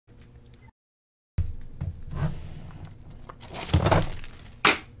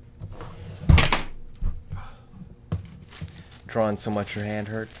drawing so much your hand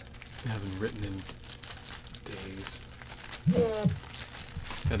hurts? I haven't written in days.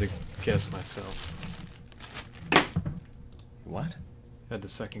 Had to guess myself. What? Had to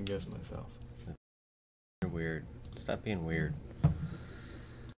second guess myself. You're weird. Stop being weird.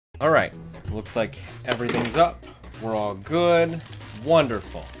 Alright, looks like everything's up. We're all good.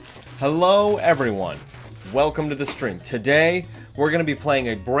 Wonderful. Hello, everyone. Welcome to the stream. Today, we're going to be playing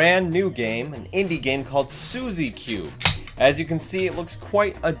a brand new game, an indie game called Suzy Cube. As you can see, it looks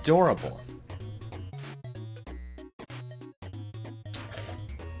quite adorable.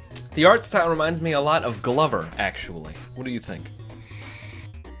 The art style reminds me a lot of Glover, actually. What do you think?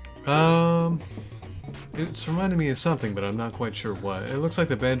 It's reminding me of something, but I'm not quite sure what. It looks like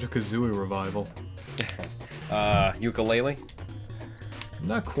the Banjo-Kazooie revival. Ukulele?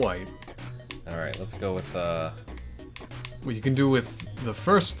 Not quite. Alright, let's go with, Well, you can do with the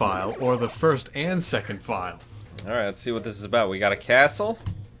first file, or the first and second file. Alright, let's see what this is about. We got a castle.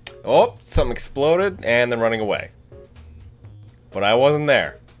 Oh, something exploded, and then running away. But I wasn't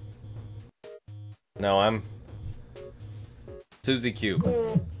there. No, I'm... Suzy Cube.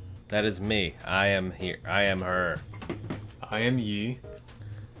 That is me. I am here. I am her. I am ye.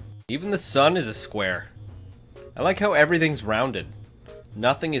 Even the sun is a square. I like how everything's rounded.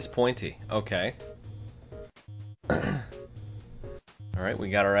 Nothing is pointy. Okay. Alright, we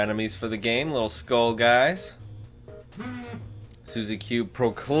got our enemies for the game. Little skull guys. Suzy Cube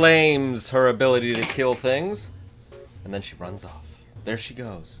proclaims her ability to kill things. And then she runs off. There she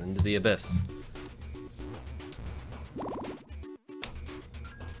goes, into the abyss.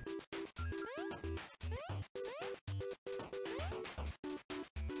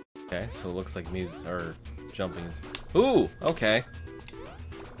 Okay, so it looks like music, or jumping is... Ooh, okay.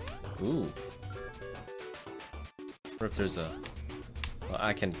 Ooh. Or if there's a... Well,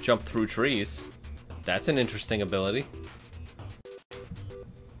 I can jump through trees. That's an interesting ability.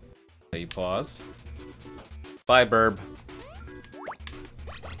 Okay, you pause. Bye, Burb.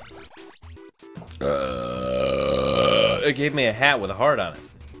 It gave me a hat with a heart on it.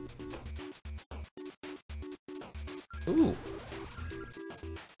 Ooh.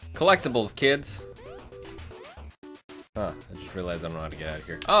 Collectibles, kids. Huh, I just realized I don't know how to get out of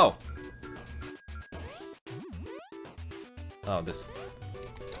here. Oh! Oh, this...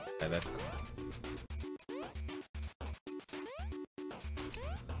 Okay, that's cool.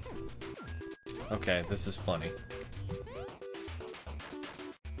 Okay, this is funny.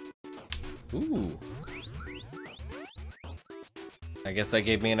 Ooh. I guess that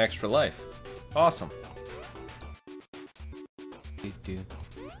gave me an extra life. Awesome.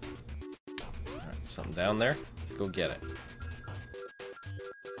 Alright, something down there. Let's go get it.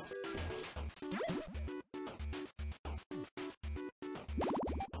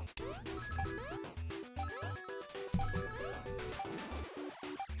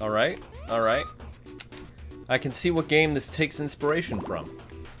 Alright, alright. I can see what game this takes inspiration from.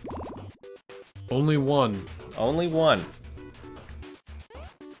 Only one. Only one.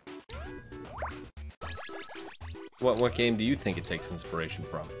 What game do you think it takes inspiration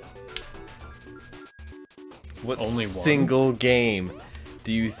from? What Only one. Single game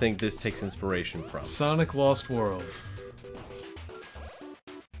do you think this takes inspiration from? Sonic Lost World.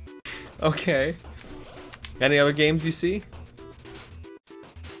 Okay. Any other games you see?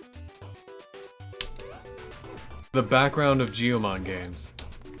 The background of Geomon games.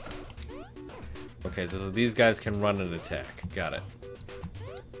 Okay, so these guys can run and attack. Got it.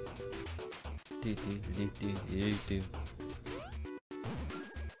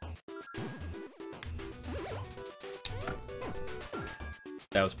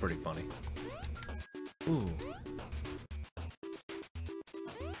 That was pretty funny. Ooh.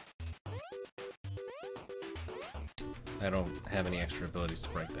 I don't have any extra abilities to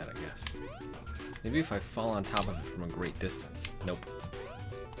break that, I guess. Maybe if I fall on top of it from a great distance. Nope.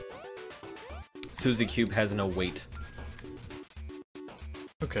 Suzy Cube has no weight.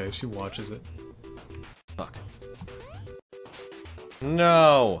 Okay, she watches it. Fuck.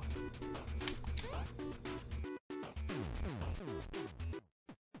 No!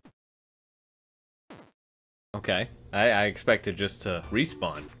 Okay. I expected just to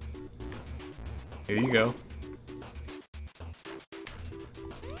respawn. Here you go.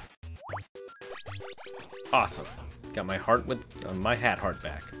 Awesome. Got my heart with my hat heart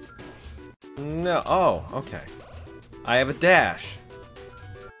back. No. Oh, okay. I have a dash.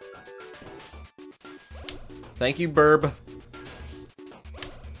 Thank you, Burb.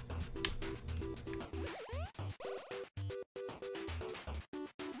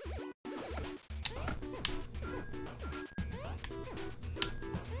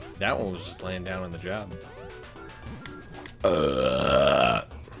 That one was just laying down on the job. Okay,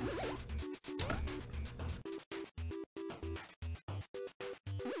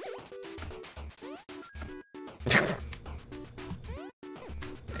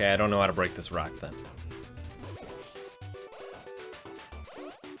 I don't know how to break this rock then.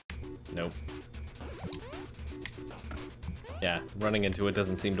 Nope. Yeah, running into it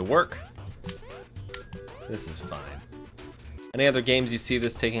doesn't seem to work. This is fine. Any other games you see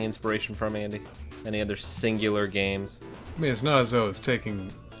this taking inspiration from, Andy? Any other singular games? I mean, it's not as though it's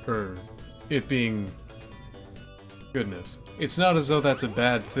taking, or it being goodness. It's not as though that's a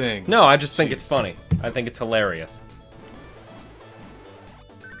bad thing. No, I just think it's funny. I think it's hilarious.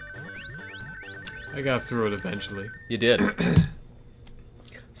 I got through it eventually. You did.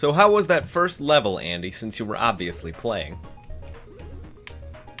 So how was that first level, Andy, since you were obviously playing?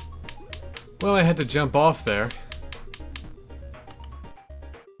 Well, I had to jump off there.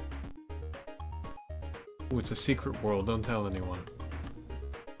 Ooh, it's a secret world, don't tell anyone.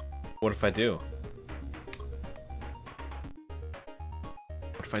 What if I do?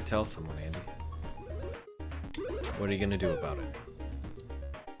 What if I tell someone, Andy? What are you gonna do about it?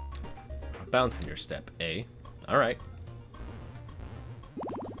 A bounce in your step, eh? Alright.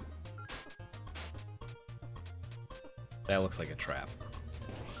 That looks like a trap.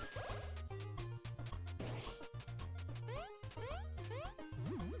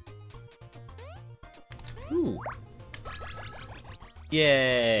 Ooh.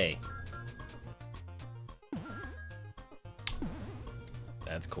 Yay!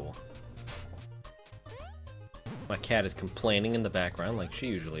 That's cool. My cat is complaining in the background like she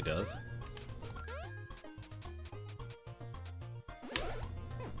usually does.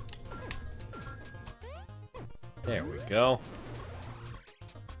 There we go.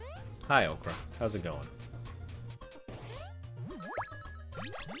 Hi, Okra. How's it going?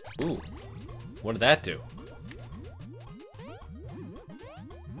 Ooh. What did that do?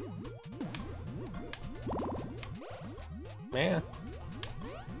 Man.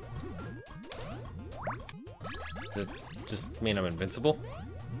 Does it just mean I'm invincible?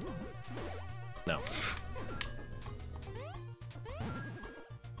 No.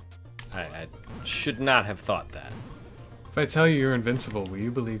 I should not have thought that. If I tell you you're invincible, will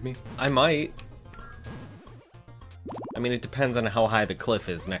you believe me? I might. I mean, it depends on how high the cliff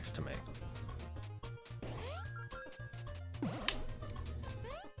is next to me.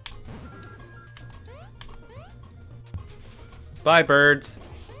 Bye, birds.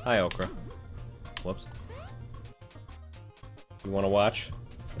 Hi, Okra. Whoops. You want to watch?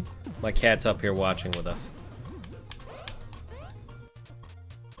 My cat's up here watching with us.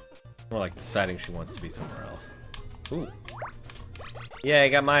 More like deciding she wants to be somewhere else. Ooh. Yeah, I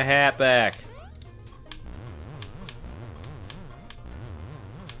got my hat back.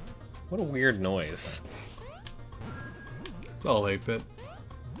 What a weird noise. It's all 8-bit.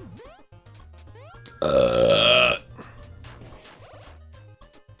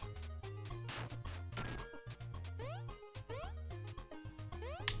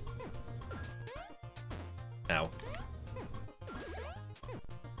 Ow.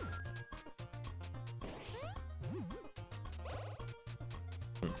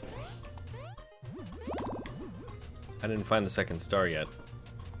 I didn't find the second star yet.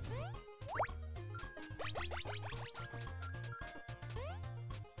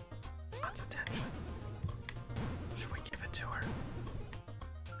 Lots of tension. Should we give it to her?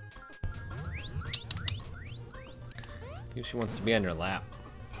 I think she wants to be on your lap.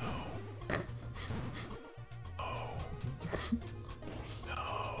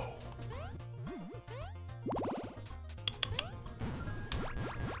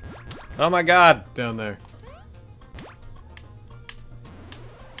 Oh my god! Down there.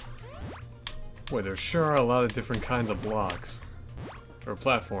 Boy, there sure are a lot of different kinds of blocks. Or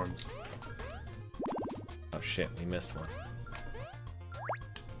platforms. Oh shit, we missed one.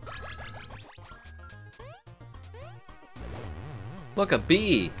 Look, a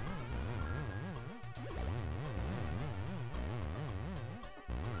bee!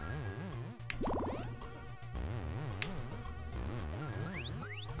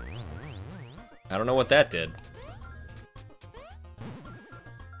 I don't know what that did.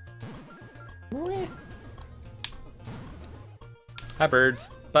 Hi,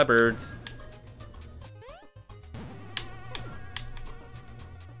 birds. Bye, birds.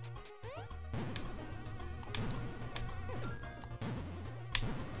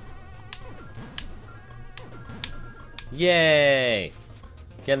 Yay!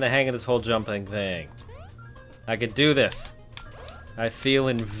 Getting the hang of this whole jumping thing. I could do this. I feel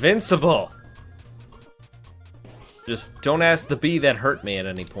invincible. Just don't ask the bee that hurt me at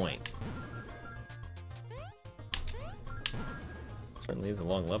any point. Certainly is a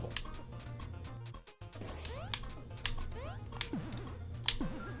long level.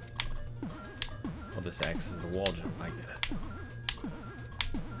 Oh, this acts as the wall jump. I get it.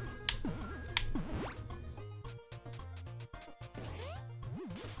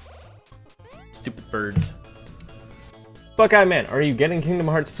 Stupid birds. Buckeye Man, are you getting Kingdom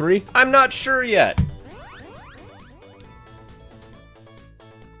Hearts 3? I'm not sure yet.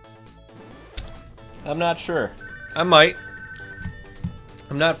 I'm not sure. I might.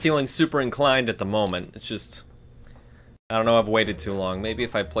 I'm not feeling super inclined at the moment. It's just, I don't know, I've waited too long. Maybe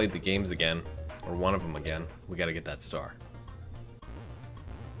if I played the games again, or one of them again, we gotta get that star.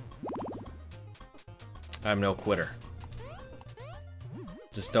 I'm no quitter.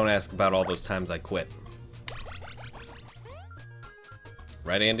 Just don't ask about all those times I quit.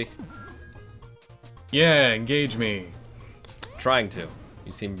 Right, Andy? Yeah, engage me. Trying to.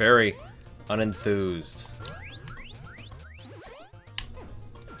 You seem very unenthused.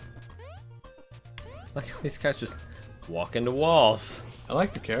 Look, these guys just walk into walls. I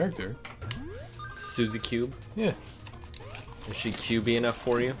like the character. Suzy Cube? Yeah. Is she cubey enough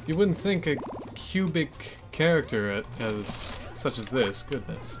for you? You wouldn't think a cubic character as such as this.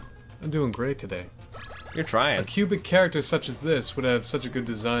 Goodness. I'm doing great today. You're trying. A cubic character such as this would have such a good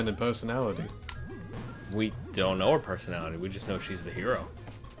design and personality. We don't know her personality. We just know she's the hero.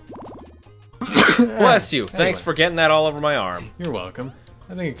 Bless you. Thanks for getting that all over my arm. You're welcome.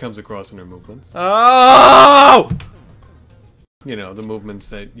 I think it comes across in her movements. Oh! You know, the movements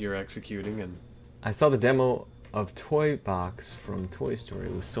that you're executing and... I saw the demo of Toy Box from Toy Story.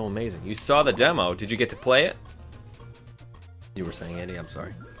 It was so amazing. You saw the demo. Did you get to play it? You were saying, Andy, I'm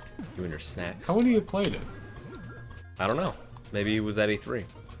sorry. You and your snacks. How would you have played it? I don't know. Maybe it was at E3.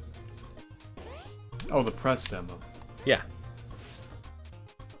 Oh, the press demo. Yeah.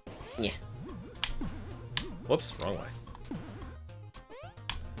 Yeah. Whoops, wrong way.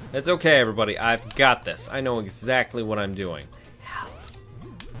 It's okay, everybody. I've got this. I know exactly what I'm doing. Help.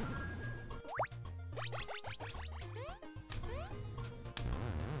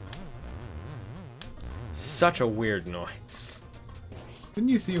 Such a weird noise. Couldn't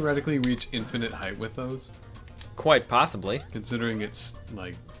you theoretically reach infinite height with those? Quite possibly. Considering it's,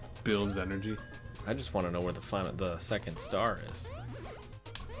 like, builds energy. I just want to know where the second star is.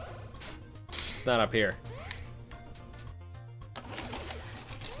 It's not up here.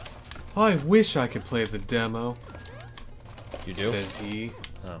 I wish I could play the demo. You do? Says he.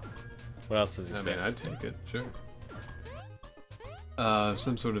 Oh. What else does he say? I mean, I'd take it, sure.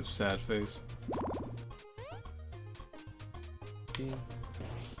 Some sort of sad face.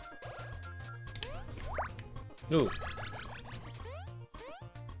 Ooh.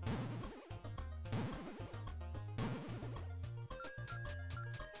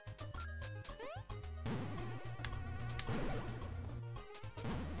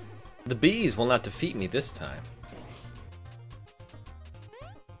 The bees will not defeat me this time.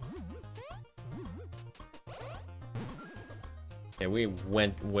 Yeah, we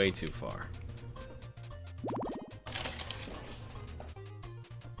went way too far.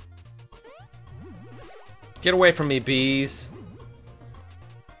 Get away from me, bees.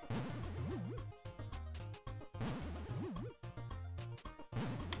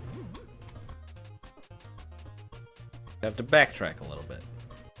 I have to backtrack a little bit.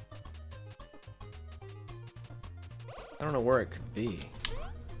 I don't know where it could be.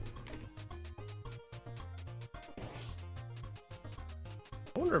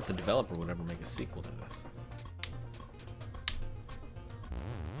 I wonder if the developer would ever make a sequel to this.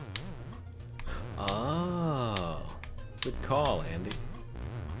 Oh, good call, Andy.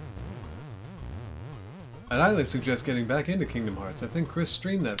 I'd highly suggest getting back into Kingdom Hearts. I think Chris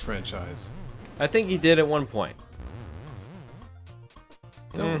streamed that franchise. I think he did at one point.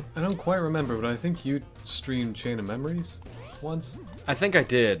 I don't quite remember, but I think you streamed Chain of Memories once. I think I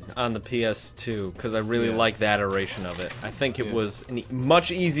did on the PS2 because I really like that iteration of it. I think it was a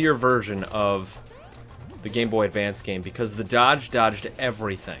much easier version of the Game Boy Advance game because the dodge dodged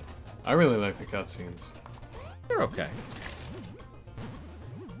everything. I really like the cutscenes. They're okay.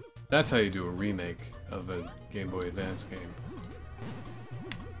 That's how you do a remake of a Game Boy Advance game.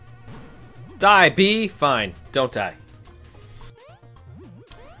 Die, bee? Fine. Don't die.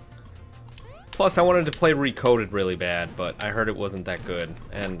 Plus, I wanted to play Recoded really bad, but I heard it wasn't that good.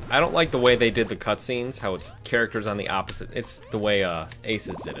 And I don't like the way they did the cutscenes, how it's characters on the opposite. It's the way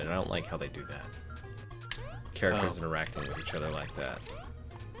Aces did it. I don't like how they do that. Characters interacting with each other like that.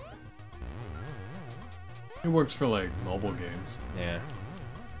 It works for, like, mobile games. Yeah.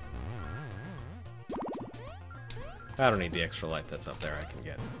 I don't need the extra life that's up there I can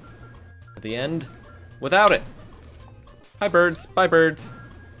get. At the end, without it. Hi, birds. Bye, birds.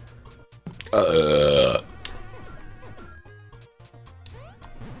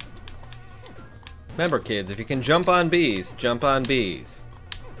 Remember, kids, if you can jump on bees, jump on bees.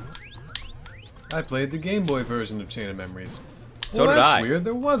 I played the Game Boy version of Chain of Memories. So well, did that's I. Weird.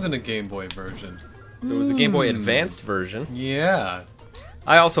 There wasn't a Game Boy version. There was a Game Boy Advanced version. Yeah.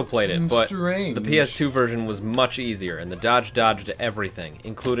 I also played it, but Strange. the PS2 version was much easier, and the dodge dodged everything,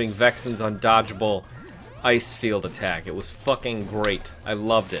 including Vexen's undodgeable ice field attack. It was fucking great. I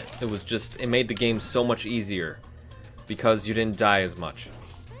loved it. It was just, it made the game so much easier because you didn't die as much.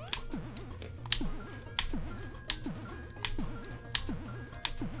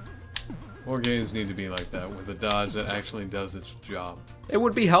 More games need to be like that, with a dodge that actually does its job. It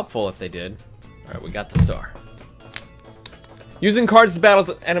would be helpful if they did. Alright, we got the star. Using cards to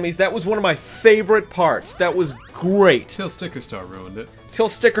battle enemies, that was one of my favorite parts. That was great. Till Sticker Star ruined it. Till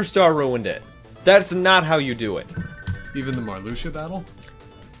Sticker Star ruined it. That's not how you do it. Even the Marluxia battle?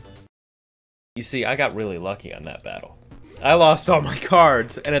 You see, I got really lucky on that battle. I lost all my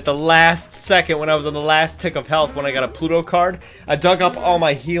cards, and at the last second, when I was on the last tick of health, when I got a Pluto card, I dug up all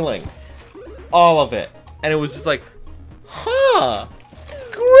my healing. All of it. And it was just like, huh,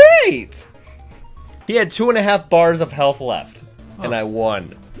 great! He had 2.5 bars of health left, and I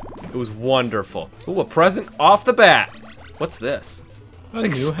won. It was wonderful. Ooh, a present off the bat. What's this? A new hat.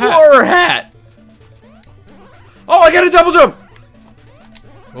 Explorer hat! Oh, I got a double jump!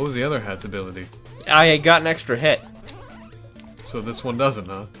 What was the other hat's ability? I got an extra hit. So this one doesn't,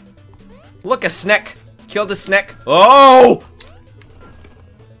 huh? Look, a snack. Killed a snack. Oh!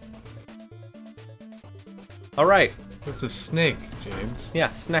 Alright. It's a snake, James.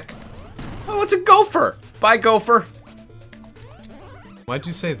 Yeah, snack. Oh, it's a gopher! Bye, gopher! Why'd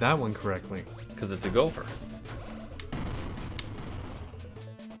you say that one correctly? Because it's a gopher.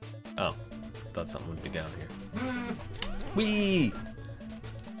 Oh. Thought something would be down here. Wee!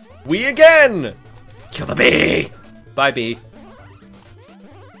 Wee again! Kill the bee! Bye, bee.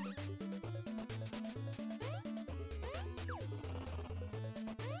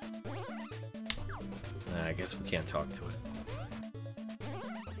 I guess we can't talk to it.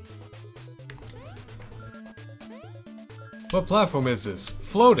 What platform is this?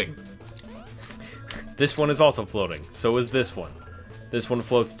 Floating. This one is also floating. So is this one. This one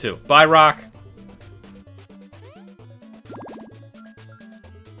floats too. Bye, rock!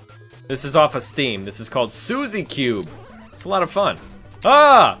 This is off of Steam. This is called Suzy Cube. It's a lot of fun.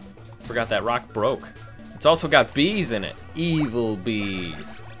 Ah! Forgot that rock broke. It's also got bees in it. Evil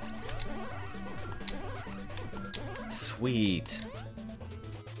bees. Sweet.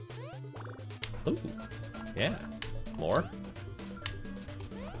 Ooh. Yeah. More.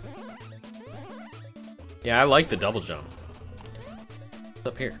 Yeah, I like the double jump. What's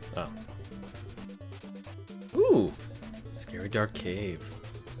up here? Oh. Ooh. Scary dark cave.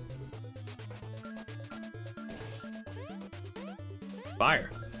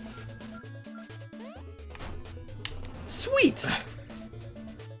 Fire. Sweet!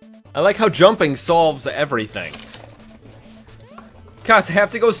 I like how jumping solves everything. Gosh, I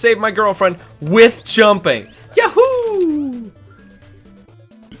have to go save my girlfriend with jumping. Yahoo!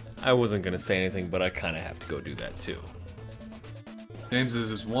 I wasn't gonna say anything, but I kind of have to go do that too. James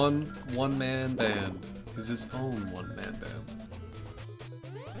is his one-man band. Is his own one-man band.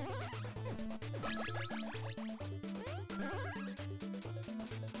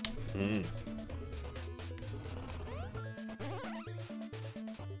 Hmm.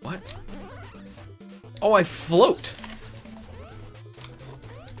 What? Oh, I float.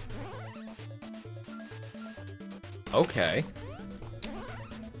 Okay.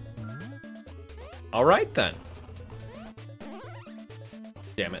 All right then.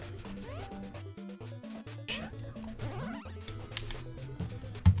 Damn it. Shit.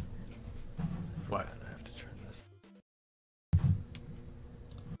 What? I have to turn this.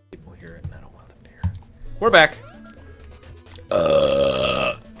 People hear it and I don't want them to hear it. We're back.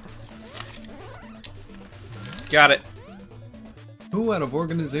 Got it. Who out of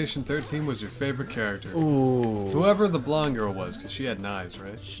Organization 13 was your favorite character? Ooh. Whoever the blonde girl was, because she had knives,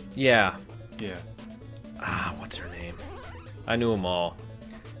 right? Yeah. Yeah. Ah, what's her name? I knew them all.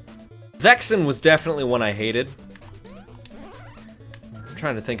 Vexen was definitely one I hated. I'm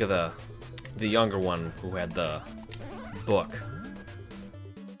trying to think of the younger one who had the book.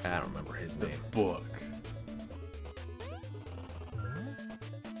 I don't remember his name. Book.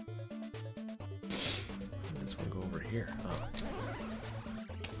 This one go over here. Oh.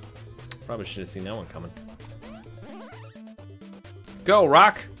 Probably should have seen that one coming. Go,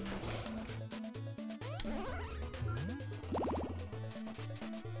 Rock!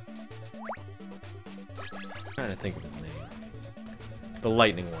 I'm trying to think of his name. The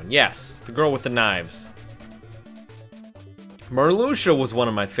lightning one. Yes, the girl with the knives. Marluxia was one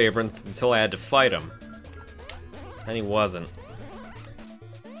of my favorites until I had to fight him. And he wasn't.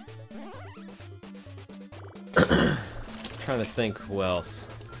 Trying to think who else.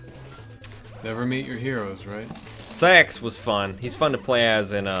 Never meet your heroes, right? Sax was fun. He's fun to play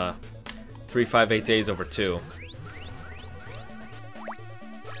as in 358 Days Over 2.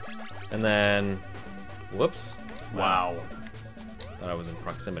 And then... Whoops. Wow. Thought I was in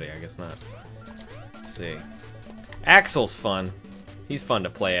proximity, I guess not. Let's see. Axel's fun. He's fun to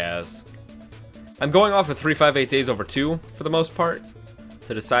play as. I'm going off of 358 Days Over 2 for the most part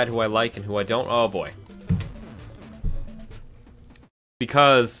to decide who I like and who I don't. Oh boy.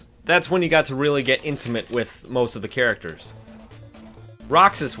 Because that's when you got to really get intimate with most of the characters.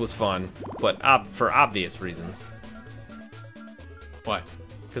 Roxas was fun, but for obvious reasons. Why?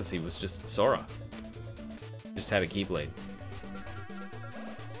 Because he was just Sora. Just had a Keyblade.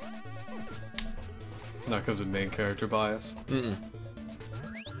 Not because of main character bias? Mm-mm.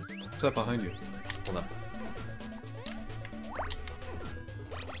 What's that behind you? Hold on.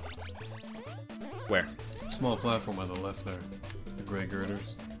 Where? Small platform on the left there. The gray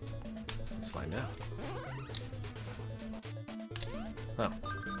girders. Let's find out. Oh.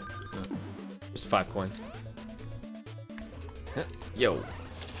 Yeah. Just 5 coins. Yo.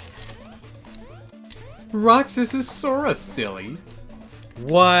 Roxas is Sora, silly.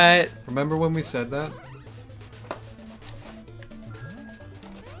 What? Remember when we said that?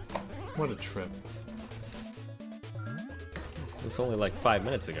 What a trip. It was only like 5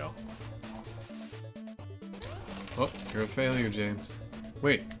 minutes ago. Oh, you're a failure, James.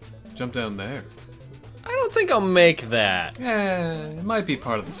 Wait, jump down there. I don't think I'll make that. Yeah, it might be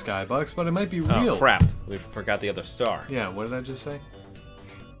part of the skybox, but it might be real. Oh, crap. We forgot the other star. Yeah, what did I just say?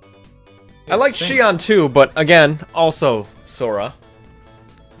 I like Xion too, but again, also Sora.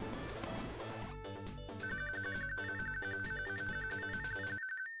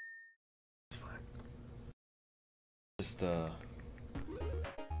 It's fine. Just, I'll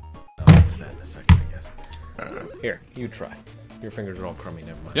get to that in a second, I guess. Here, you try. Your fingers are all crummy,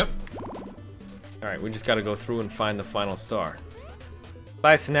 never mind. Yep. Alright, we just gotta go through and find the final star.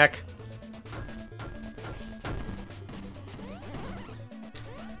 Bye, Snack.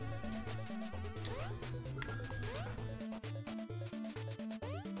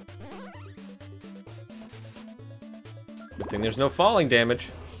 Good thing there's no falling damage.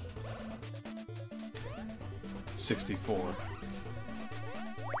 64.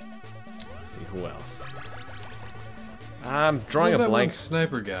 Let's see who else. I'm drawing Who's a that blank. one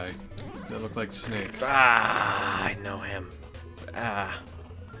sniper guy that looked like Snake? Ah, I know him. Ah.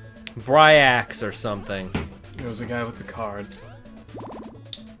 Bryax or something. It was the guy with the cards.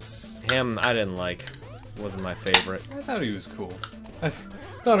 Him, I didn't like. Wasn't my favorite. I thought he was cool. I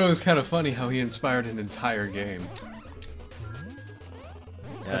thought it was kind of funny how he inspired an entire game.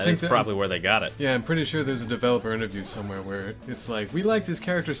 Yeah, that's probably where they got it. Yeah, I'm pretty sure there's a developer interview somewhere where it's like, we liked his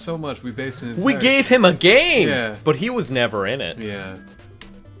character so much, we based an entire... We gave him a game! Yeah. But he was never in it. Yeah.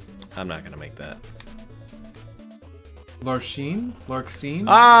 I'm not gonna make that. Larxene? Larxene?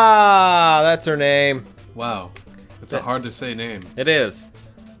 Ah, that's her name. Wow. It's a hard to say name. It is.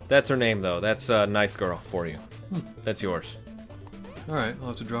 That's her name, though. That's Knife Girl for you. That's yours. Alright, I'll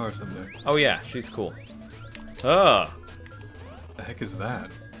have to draw her someday. Oh yeah, she's cool. Ah. The heck is that?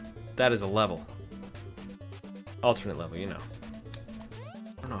 That is a level. Alternate level, you know.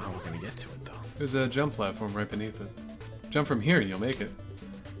 I don't know how we're gonna get to it, though. There's a jump platform right beneath it. Jump from here, you'll make it.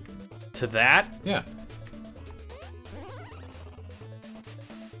 To that? Yeah.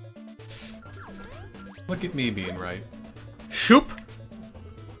 Look at me being right. Shoop!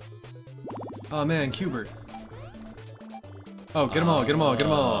 Oh man, Cubert. Oh, get them all, get them all, get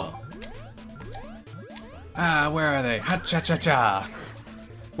them all. Ah, where are they? Ha-cha-cha-cha.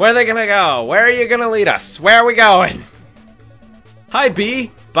 Where are they gonna go? Where are you gonna lead us? Where are we going? Hi,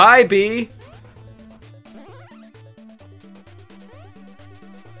 B. Bye, B.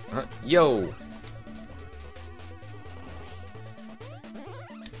 Yo.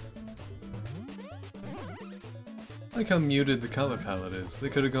 I like how muted the color palette is. They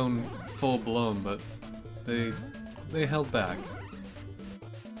could have gone full blown, but they held back.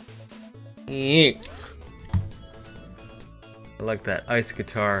 I like that ice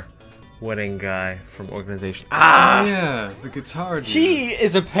guitar wedding guy from Organization. Ah! Oh, yeah, the guitar dude. He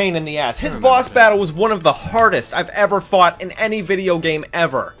is a pain in the ass. His remember boss that. battle was one of the hardest I've ever fought in any video game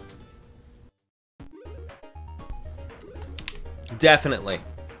ever. Definitely.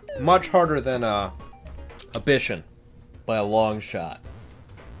 Much harder than Abyssion by a long shot.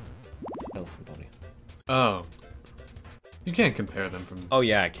 Kill somebody. Oh. You can't compare them from Oh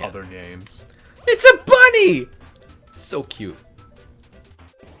yeah, I can. other games. It's a bunny! So cute.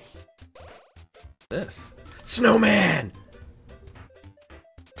 This. Snowman!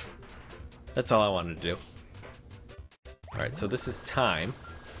 That's all I wanted to do. Alright, so this is time.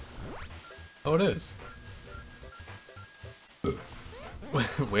 Oh, it is.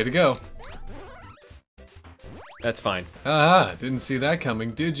 Way to go. That's fine. Ah, didn't see that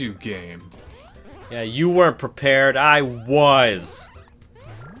coming, did you, game? Yeah, you weren't prepared. I was.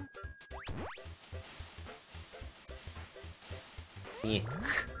 Yeah.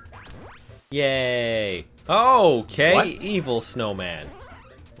 Yay. Okay, What? evil snowman.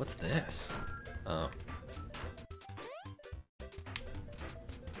 What's this? Oh.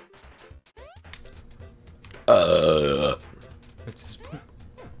 It's his poop.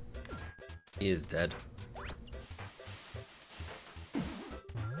 He is dead.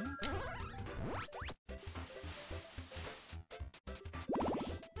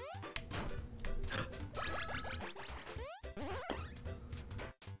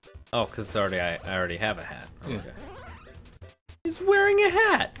 Oh, because I already have a hat. Okay. Yeah. He's wearing a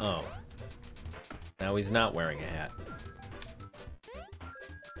hat. Oh. Now he's not wearing a hat.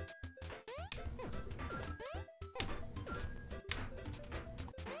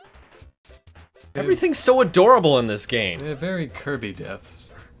 Everything's so adorable in this game. They're very Kirby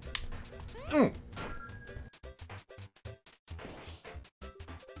deaths. Mm.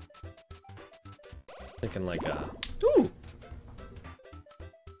 Thinking like a... Ooh!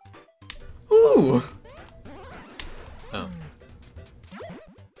 Ooh! Oh.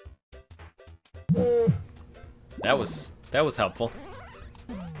 That was helpful.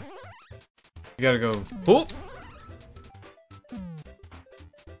 You gotta go. Ooh!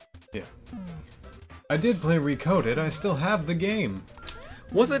 Yeah. I did play Recoded, I still have the game.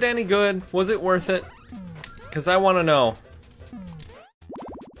 Was it any good? Was it worth it? Because I want to know.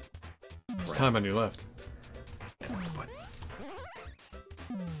 It's time on your left.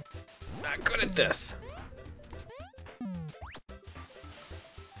 Not good at this.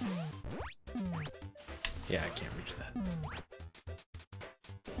 Yeah, I can't reach that.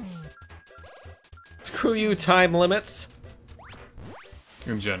 Screw you, time limits.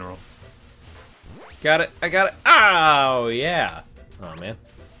 In general. Got it. I got it. Oh, yeah. Oh, man.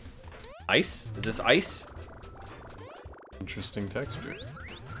 Ice? Is this ice? Interesting texture.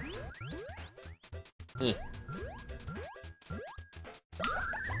 Mm.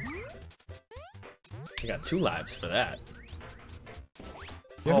 I got 2 lives for that.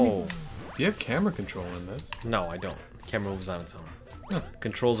 You have any- Oh. Do you have camera control in this? No, I don't. Camera moves on its own. Huh.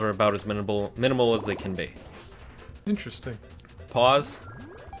 Controls are about as minimal as they can be. Interesting. Pause.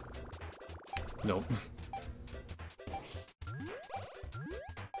 Nope.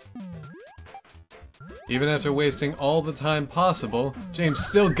 Even after wasting all the time possible, James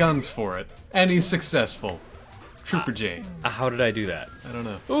still guns for it. And he's successful. Trooper James. How did I do that? I don't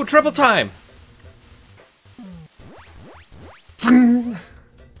know. Ooh, triple time!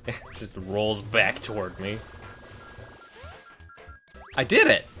 Just rolls back toward me. I did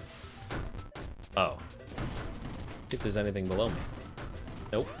it! Oh. See if there's anything below me.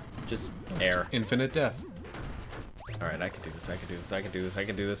 Nope. Just air. Infinite death. Alright, I can do this, I can do this, I can do this, I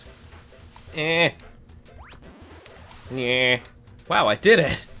can do this. Eh. Yeah. Wow, I did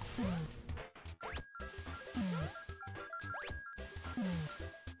it!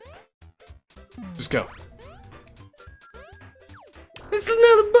 Just go. This is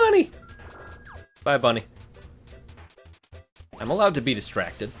another bunny! Bye, bunny. I'm allowed to be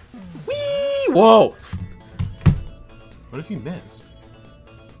distracted. Whee! Whoa! What if you missed?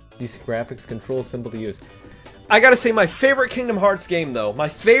 These graphics control simple to use. I gotta say, my favorite Kingdom Hearts game, though, my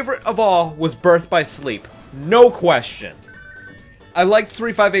favorite of all was Birth by Sleep. No question. I liked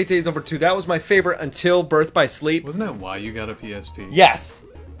 358 Days Over 2. That was my favorite until Birth by Sleep. Wasn't that why you got a PSP? Yes!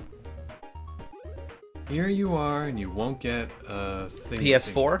 Here you are, and you won't get a thing.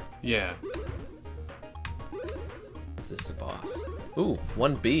 PS4? Yeah. This is a boss. Ooh,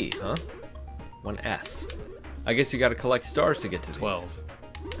 1B, huh? 1S. I guess you gotta collect stars to get to these. 12.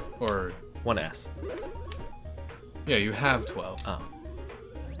 Or 1S. yeah, you have 12. Oh.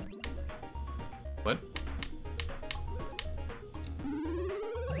 What?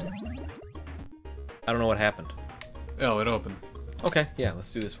 I don't know what happened. Oh, it opened. Okay, yeah,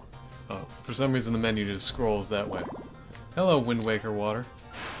 let's do this one. Oh, for some reason the menu just scrolls that way. Hello, Wind Waker water.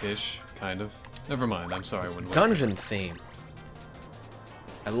 Ish, kind of. Never mind, I'm sorry, Wind Waker. Dungeon theme.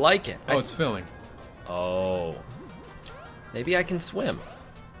 I like it. Oh, it's filling. Oh. Maybe I can swim.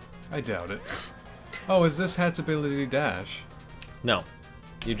 I doubt it. Oh, is this hat's ability to dash? No.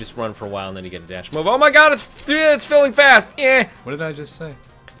 You just run for a while and then you get a dash move. Oh my god, it's filling fast! Eh! What did I just say?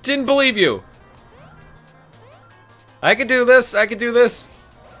 Didn't believe you! I could do this, I could do this!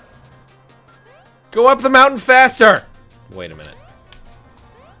 Go up the mountain faster! Wait a minute.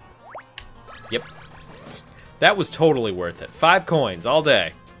 Yep. That was totally worth it. 5 coins all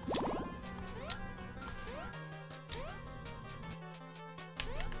day.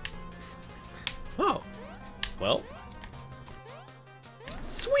 Oh. Well.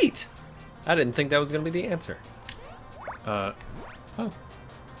 Sweet! I didn't think that was gonna be the answer. Oh.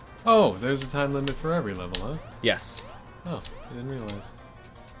 Oh, there's a time limit for every level, huh? Yes. Oh, I didn't realize.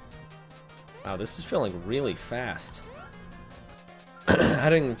 Wow, this is filling really fast. I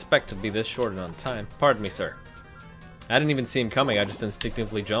didn't expect to be this short on time. Pardon me, sir. I didn't even see him coming, I just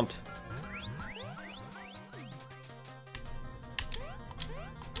instinctively jumped.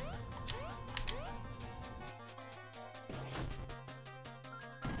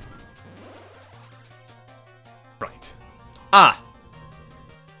 Right. Ah!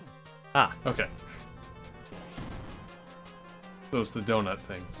 Okay. Those the donut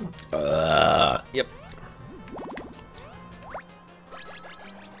things. Yep.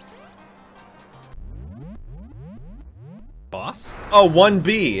 Boss? Oh,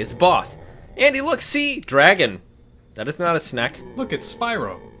 1B is boss. Andy, look, see? Dragon. That is not a snack. Look, it's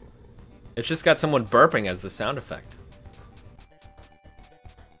Spyro. It's just got someone burping as the sound effect.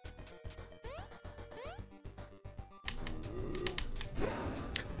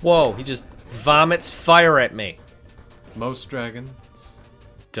 Whoa, he just vomits fire at me. Most dragons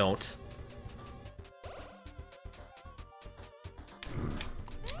don't.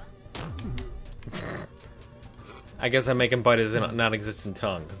 I guess I make him bite his non-existent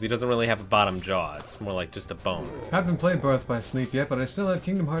tongue, because he doesn't really have a bottom jaw. It's more like just a bone. Haven't played Birth by Sleep yet, but I still have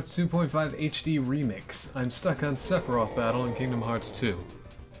Kingdom Hearts 2.5 HD Remix. I'm stuck on Sephiroth Battle in Kingdom Hearts 2.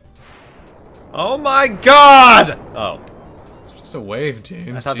 Oh my god! Oh. It's just a wave,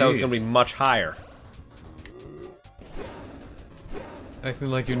 James. I thought that was going to be much higher.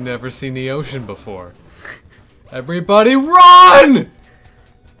 Acting like you've never seen the ocean before. Everybody run!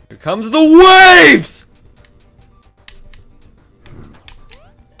 Here comes the waves!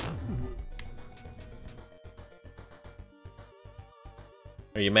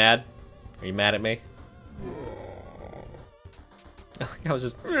 Are you mad? Are you mad at me? I was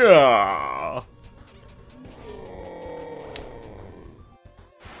just... Yeah.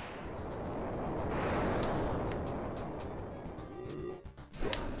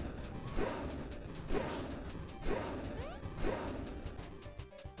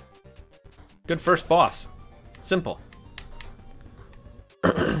 Good first boss. Simple.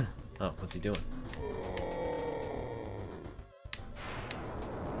 Oh, what's he doing?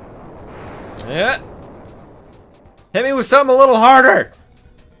 Yeah. Hit me with something a little harder.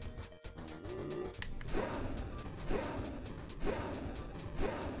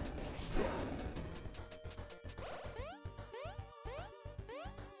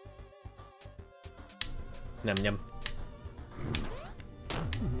 Yum yum.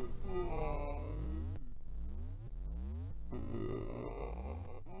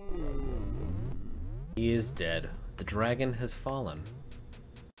 He is dead. The dragon has fallen.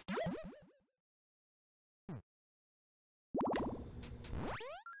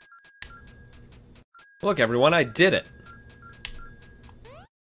 Look, everyone, I did it.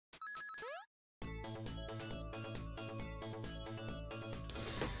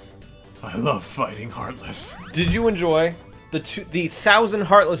 I love fighting Heartless. Did you enjoy the 1,000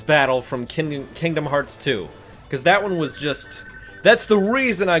 Heartless battle from Kingdom Hearts 2? Because that one was just... That's the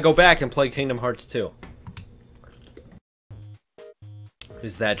reason I go back and play Kingdom Hearts 2.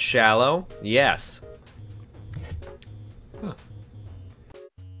 Is that shallow? Yes. Huh.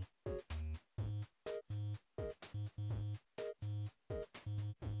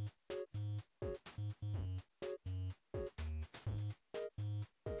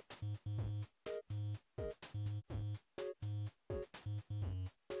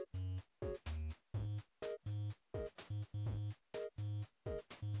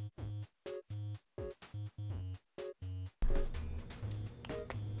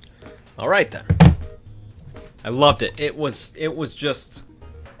 All right then. I loved it. It was just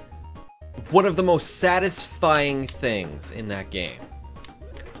one of the most satisfying things in that game.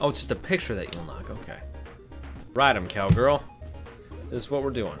 Oh, it's just a picture that you unlock. Okay. Ride 'em, cowgirl. This is what we're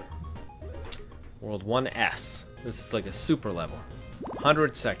doing. World 1S. This is like a super level.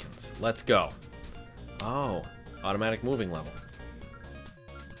 100 seconds. Let's go. Oh, automatic moving level.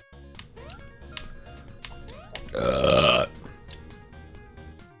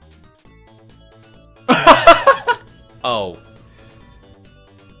 Oh.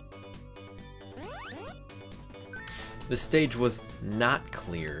 The stage was not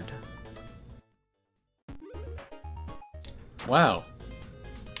cleared. Wow.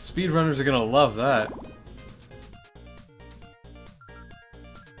 Speedrunners are gonna love that.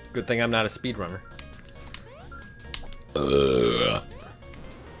 Good thing I'm not a speedrunner.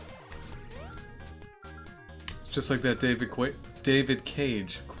 It's just like that David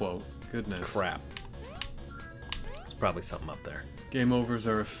Cage quote. Goodness. Crap. There's probably something up there. Game overs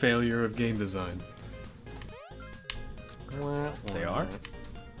are a failure of game design. They are?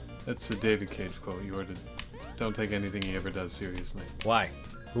 That's a David Cage quote. You are to don't take anything he ever does seriously. Why?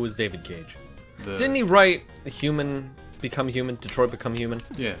 Who is David Cage? The... Didn't he write Human Become Human? Detroit Become Human?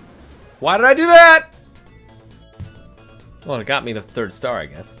 Yeah. Why did I do that? Well, it got me the 3rd star, I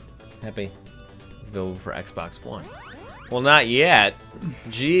guess. Happy. It's available for Xbox One. Well, not yet.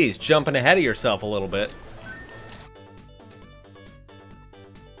 Jeez, jumping ahead of yourself a little bit.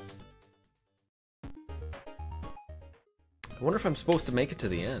 I wonder if I'm supposed to make it to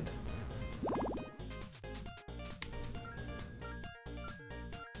the end.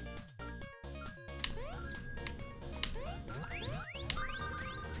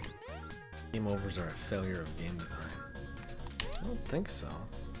 Game overs are a failure of game design. I don't think so.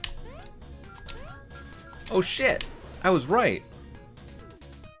 Oh shit! I was right.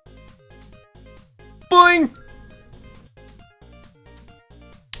 Boing!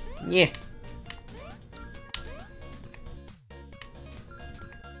 Yeah.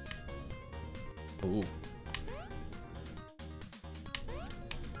 Ooh.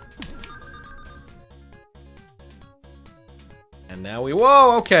 And now we...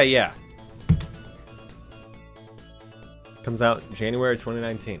 Whoa! Okay, yeah. Comes out January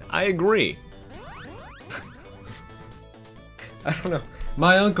 2019. I agree. I don't know.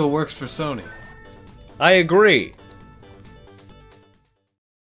 My uncle works for Sony. I agree.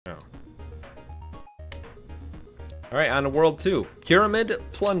 Oh. Alright, on to World 2. Pyramid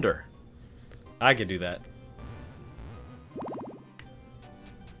Plunder. I could do that.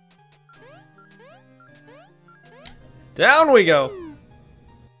 Down we go!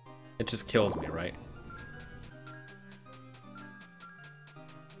 It just kills me, right?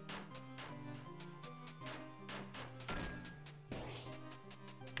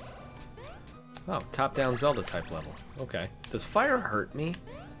 Oh, top-down Zelda type level. Okay. Does fire hurt me?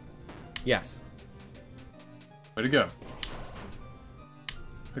 Yes. Way to go.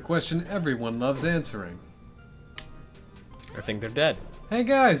 The question everyone loves answering. I think they're dead. Hey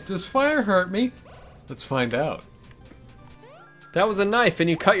guys, does fire hurt me? Let's find out. That was a knife and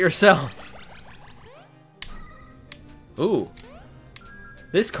you cut yourself. Ooh.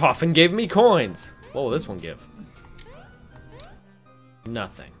 This coffin gave me coins. What will this one give?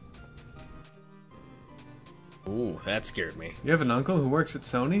 Nothing. Ooh, that scared me. You have an uncle who works at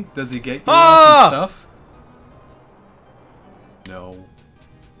Sony? Does he get you Ah! awesome stuff? No.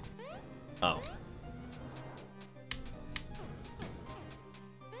 Oh.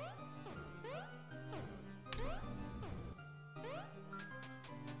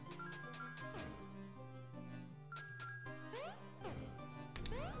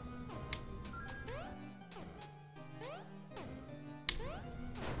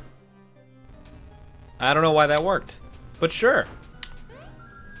 I don't know why that worked, but sure.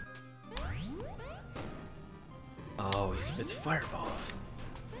 Oh, he spits fireballs.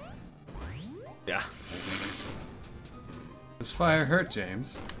 Yeah. Does fire hurt,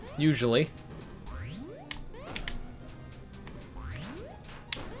 James? Usually.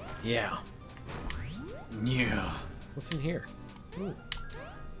 Yeah. Yeah. What's in here? Ooh.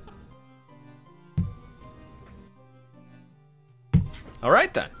 All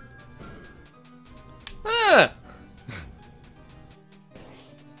right then. Ah!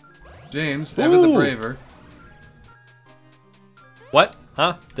 James, ever the Ooh. braver. What?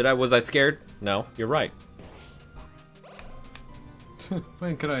 Huh? Was I scared? No, you're right.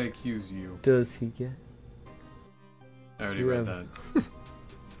 When could I accuse you? Does he get? I already read that.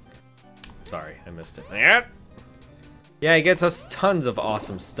 Sorry, I missed it. Yeah, he gets us tons of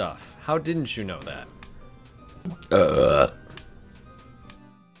awesome stuff. How didn't you know that?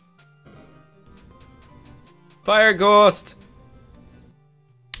 Fire Ghost!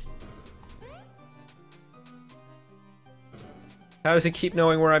 How does he keep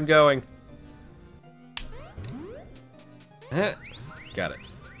knowing where I'm going? Got it.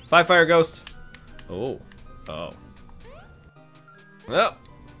 Bye, Fire Ghost! Oh. Oh. Oh.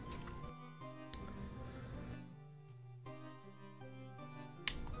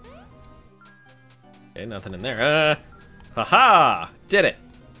 Okay, nothing in there. Haha! Did it!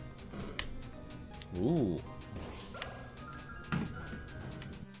 Ooh.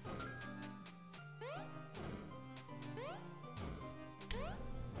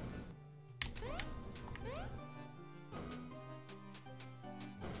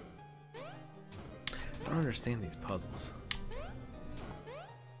 understand these puzzles.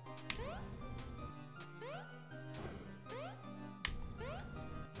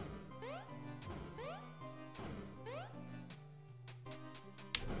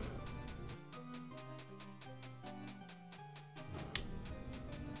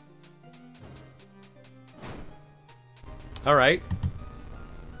 Alright.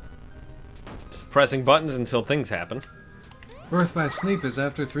 Just pressing buttons until things happen. Birth by sleep is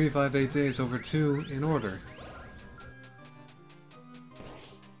after 358 days over 2 in order.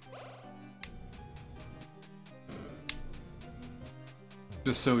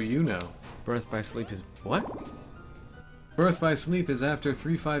 Just so you know. Birth by sleep is what? Birth by sleep is after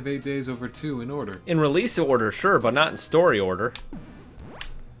 358 days over 2 in order. In release order, sure, but not in story order.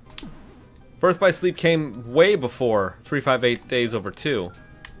 Birth by sleep came way before 358 days over 2.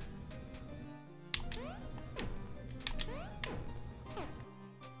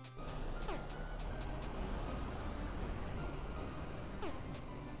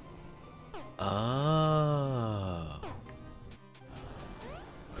 Oh.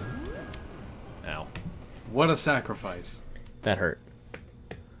 Ow. What a sacrifice. That hurt.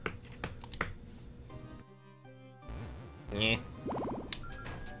 Yeah.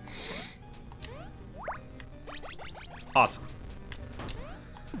 Awesome.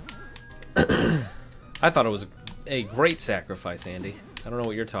 I thought it was a great sacrifice, Andy. I don't know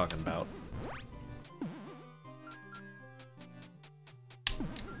what you're talking about.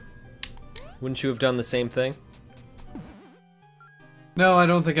 Wouldn't you have done the same thing? No, I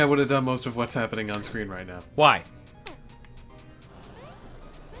don't think I would have done most of what's happening on screen right now. Why?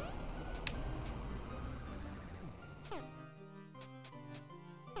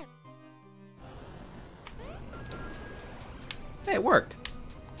 Hey, it worked.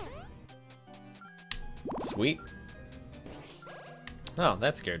 Sweet. Oh,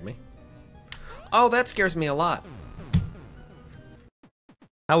 that scared me. Oh, that scares me a lot.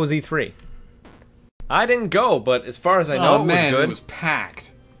 How was E3? I didn't go, but as far as I know, oh, man, it was good. It was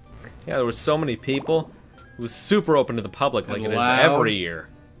packed. Yeah, there were so many people. It was super open to the public, like it is loud. every year.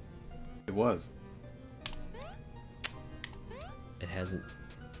 It was. It hasn't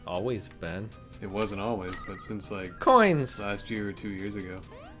always been. It wasn't always, but since like Coins! last year or 2 years ago.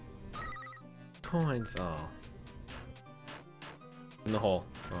 Coins, oh. In the hole.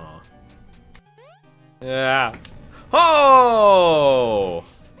 Oh. Yeah. Oh!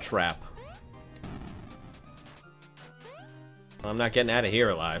 Trap. I'm not getting out of here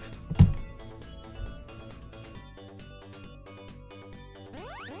alive.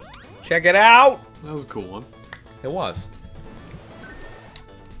 Check it out! That was a cool one. It was.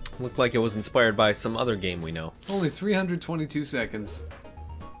 Looked like it was inspired by some other game we know. Only 322 seconds.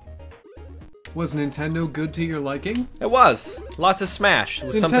 Was Nintendo good to your liking? It was. Lots of Smash. It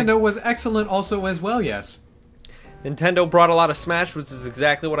was Nintendo was excellent also as well, yes. Nintendo brought a lot of Smash, which is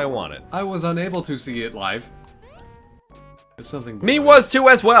exactly what I wanted. I was unable to see it live. There's something... Me was too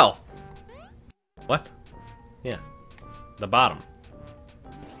as well! What? Yeah. The bottom.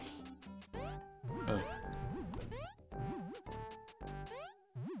 Oh.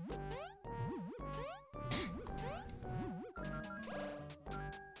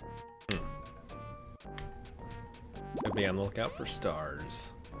 Could be on the lookout for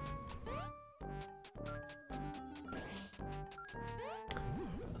stars.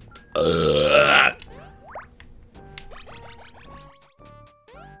 Oh.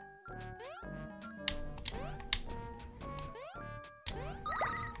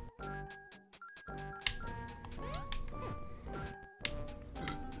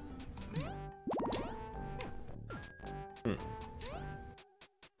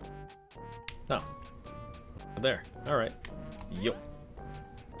 There. Alright. Yo.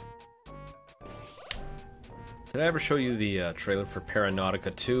 Did I ever show you the trailer for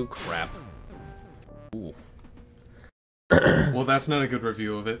Paranautica 2? Crap. Ooh. Well, that's not a good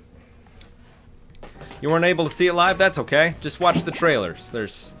review of it. You weren't able to see it live? That's okay. Just watch the trailers.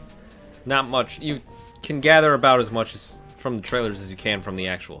 There's not much. You can gather about as much as from the trailers as you can from the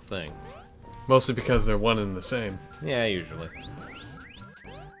actual thing. Mostly because they're one and the same. Yeah, usually.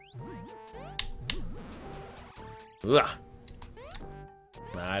 Ugh.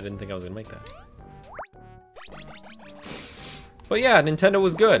 Nah, I didn't think I was gonna make that. But yeah, Nintendo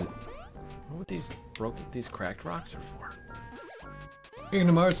was good. What these cracked rocks are for?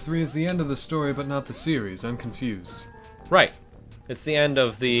 Kingdom Hearts 3 is the end of the story, but not the series. I'm confused. Right. It's the end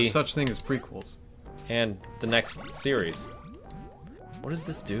of the... There's such thing as prequels. And the next series. What does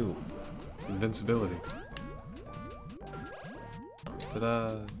this do? Invincibility.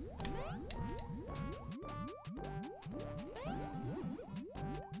 Ta-da!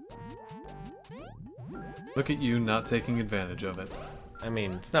 Look at you not taking advantage of it. I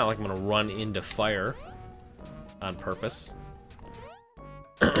mean, it's not like I'm gonna run into fire on purpose.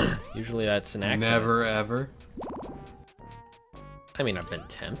 Usually that's an accident. Never ever. I mean, I've been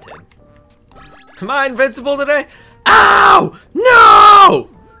tempted. Am I invincible today? Ow! No!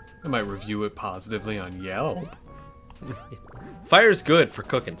 I might review it positively on Yelp. Fire's good for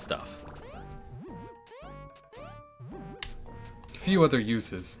cooking stuff. A few other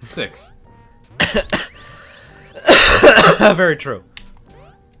uses. 6. Very true.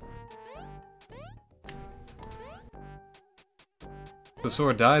 The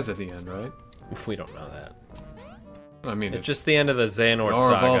sword dies at the end, right? We don't know that. I mean, It's just the end of the Xehanort it all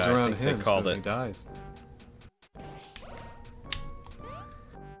revolves saga. I around think him, they called so it. he dies.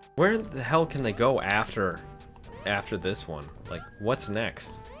 Where the hell can they go after this one? Like, what's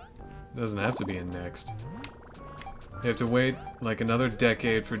next? Doesn't have to be in next. You have to wait like another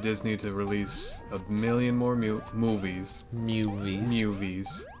decade for Disney to release a million more movies.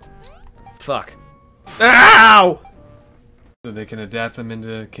 Movies. Fuck. Ow! So they can adapt them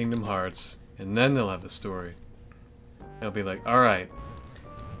into Kingdom Hearts, and then they'll have a story. They'll be like, alright,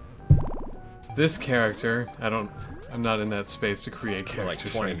 this character, I'm not in that space to create For like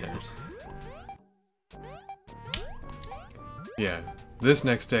characters 20 right now. years. Yeah, this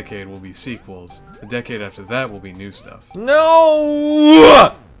next decade will be sequels. The decade after that will be new stuff.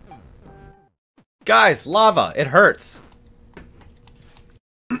 No! Guys, lava. It hurts.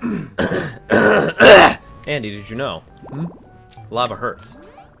 Andy, did you know? Hmm? Lava hurts.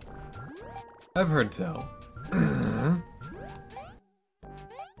 I've heard tell.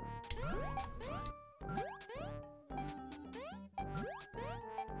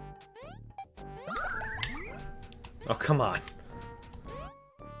 Oh, come on.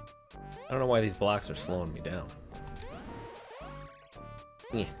 I don't know why these blocks are slowing me down.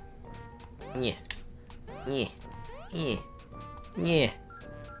 Yeah. Yeah. Yeah. Yeah. Yeah.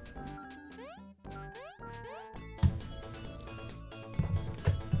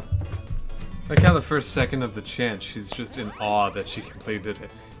 Like how the first second of the chant, she's just in awe that she completed it.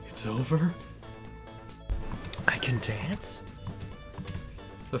 It's over? I can dance?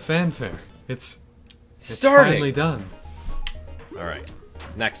 The fanfare. It's Starting! finally done. Alright.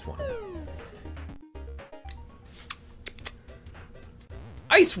 Next one.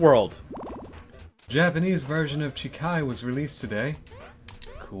 Ice World! Japanese version of Chikai was released today.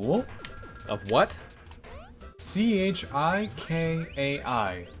 Cool. Of what? Chikai.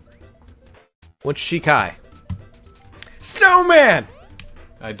 What's Shikai? Snowman!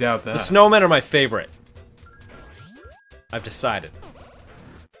 I doubt that. The snowmen are my favorite. I've decided.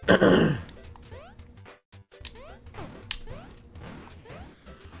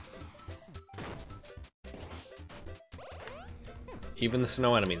 Even the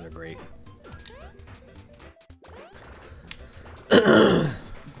snow enemies are great.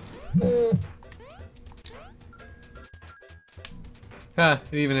 Ha!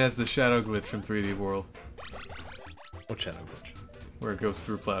 It even has the shadow glitch from 3D World, What shadow glitch? where it goes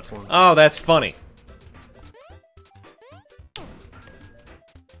through platforms. Oh, that's funny.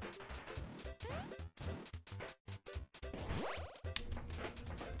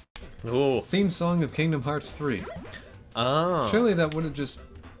 Ooh. Theme song of Kingdom Hearts 3. Oh. Surely that would have just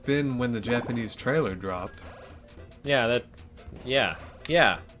been when the Japanese trailer dropped. Yeah, that... Yeah.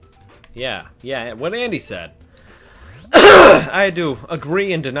 Yeah. What Andy said. I do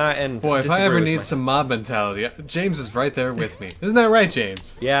agree and deny and Boy, if I disagree ever with need my- some mob mentality, James is right there with me. Isn't that right,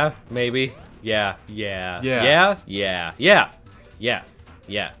 James? Yeah, maybe. Yeah. Yeah.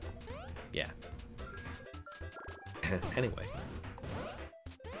 Anyway.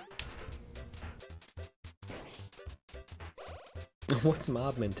 What's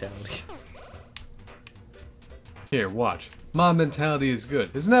mob mentality? Here, watch. Mob mentality is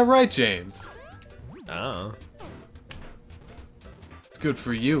good. Isn't that right, James? Oh. It's good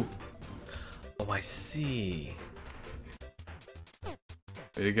for you. Oh, I see.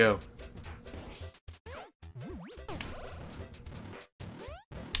 There you go.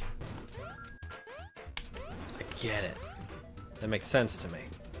 I get it. That makes sense to me.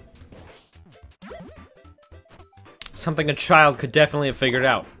 Something a child could definitely have figured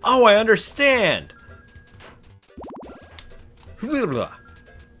out. Oh, I understand!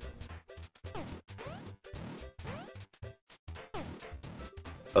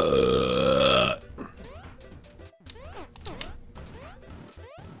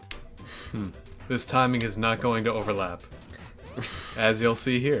 This timing is not going to overlap. As you'll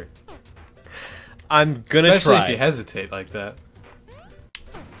see here. I'm gonna Especially try. if you hesitate like that.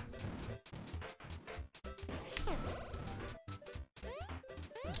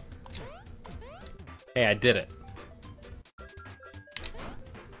 Hey, I did it.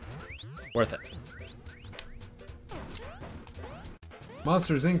 Worth it.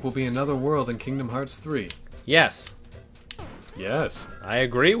 Monsters Inc. will be another world in Kingdom Hearts 3. Yes. Yes. I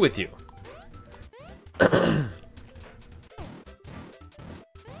agree with you.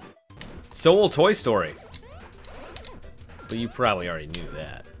 So will Toy Story. But you probably already knew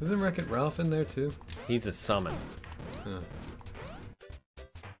that. Isn't Wreck-It Ralph in there too? He's a summon. Huh.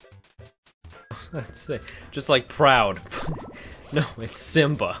 Let's say, just like Proud. No, it's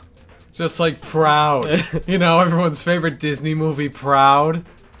Simba. Just like Proud. You know, everyone's favorite Disney movie, Proud.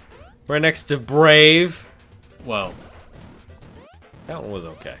 Right next to Brave. Well, That one was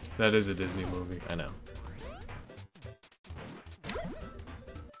okay. that is a Disney movie. I know.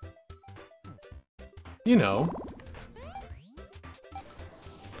 You know.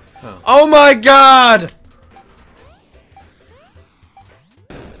 Oh my god!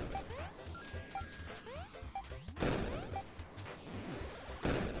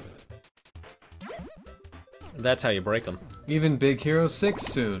 That's how you break them. Even Big Hero 6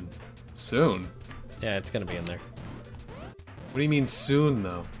 soon. Soon? Yeah, it's gonna be in there. What do you mean soon,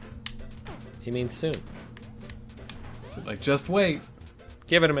 though? He means soon. Is it like, just wait?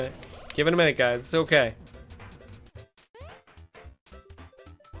 Give it a minute. Give it a minute, guys. It's okay.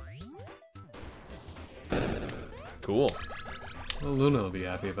 Cool. Well, Luna will be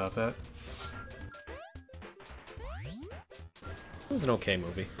happy about that. It was an okay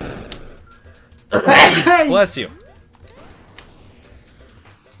movie. Bless you.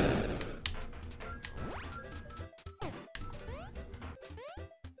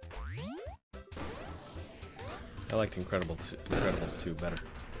 I liked Incredibles 2 better.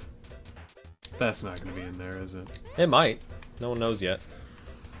 That's not gonna be in there, is it? It might. No one knows yet.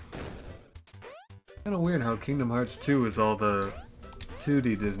 Kinda weird how Kingdom Hearts 2 is all the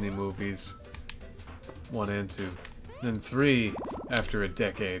 2D Disney movies. 1 and 2. Then 3 after a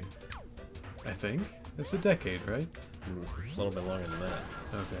decade. I think? It's a decade, right? A little bit longer than that.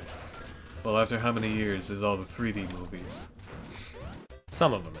 Okay. Well, after how many years is all the 3D movies?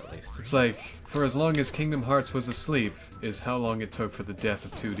 Some of them, at least. It's like, for as long as Kingdom Hearts was asleep, is how long it took for the death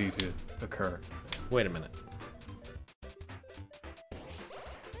of 2D to occur. Wait a minute.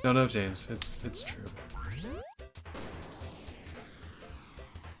 No, James, it's true.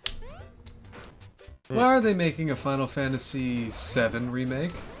 Why are they making a Final Fantasy VII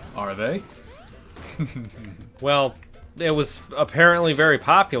remake? Are they? Well, it was apparently very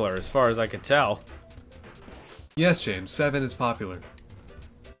popular, as far as I could tell. Yes, James, 7 is popular.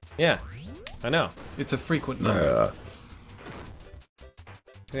 Yeah, I know. It's a frequent number.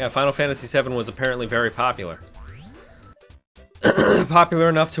 Yeah, Final Fantasy VII was apparently very popular. Popular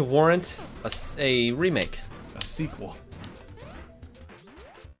enough to warrant a remake. A sequel.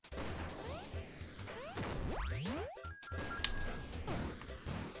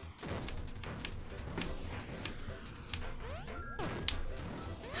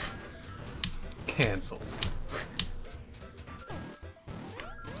 Cancelled.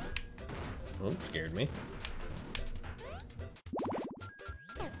 Oh, scared me.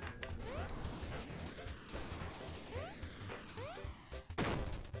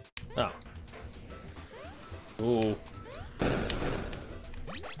 Oh. Ooh.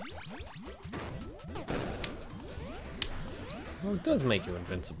 Well, it does make you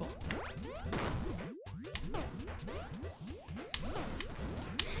invincible.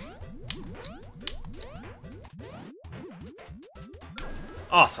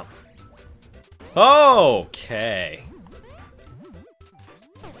 Awesome. Okay.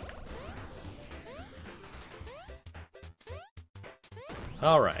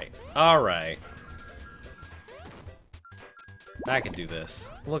 Alright. Alright. I can do this.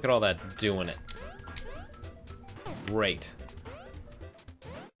 Look at all that doing it. Great.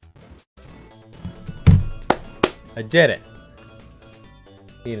 I did it.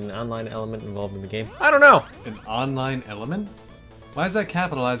 Need an online element involved in the game? I don't know. An online element? Why is that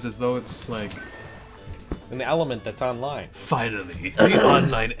capitalized as though it's like... An element that's online. Finally, the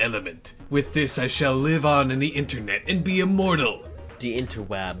online element. With this I shall live on in the internet and be immortal. The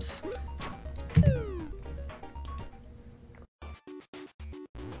interwebs.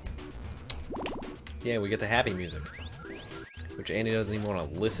 Yeah, we get the happy music. Which Andy doesn't even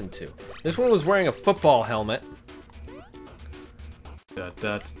want to listen to. This one was wearing a football helmet. Dot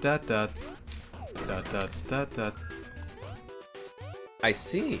dot dot dot. Dot dot dot dot. I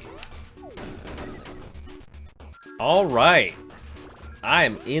see. Alright. I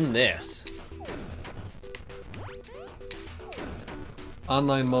am in this.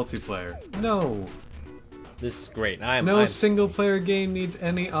 Online multiplayer. No. This is great. No single player game needs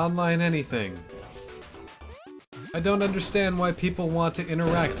any online anything. I don't understand why people want to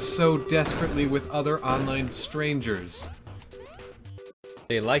interact so desperately with other online strangers.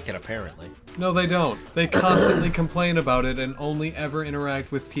 They like it, apparently. No, they don't. They constantly complain about it and only ever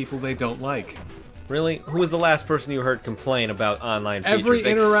interact with people they don't like. Really? Who was the last person you heard complain about online features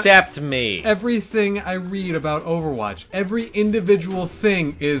except me? Everything I read about Overwatch, every individual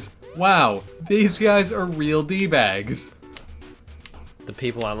thing is, wow, these guys are real D-bags. The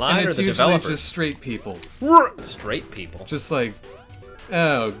people online or the developers? And it's usually just straight people. Straight people? Just like,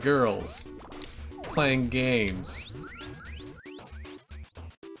 oh, girls. Playing games.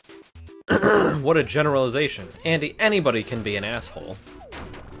 What a generalization. Andy, anybody can be an asshole.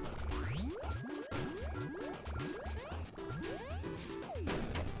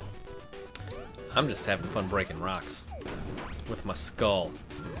 I'm just having fun breaking rocks. With my skull.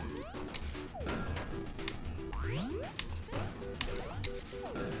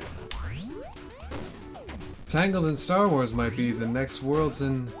 Tangled in Star Wars might be the next worlds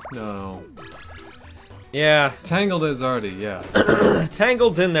in... No. Yeah. Tangled is already, yeah.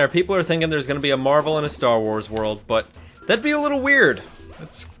 Tangled's in there. People are thinking there's going to be a Marvel and a Star Wars world, but that'd be a little weird.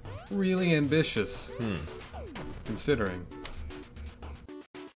 That's really ambitious. Considering.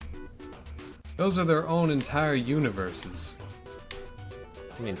 Those are their own entire universes.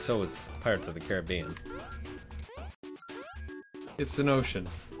 I mean, so is Pirates of the Caribbean. It's an ocean.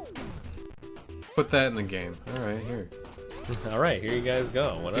 Put that in the game. Alright, here. Alright, here you guys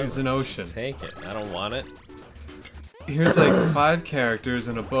go. Whatever. Here's an ocean. Take it. I don't want it. Here's like 5 characters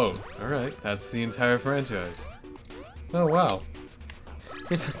and a boat. Alright, that's the entire franchise. Oh, wow.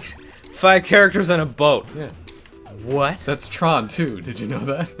 Here's like 5 characters and a boat. Yeah. What? That's Tron, too. Did you know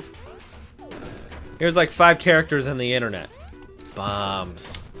that? Here's like 5 characters and the internet.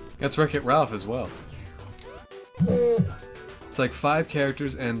 Bombs. That's Wreck-It Ralph as well. It's like 5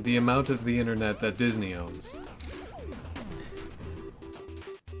 characters and the amount of the internet that Disney owns.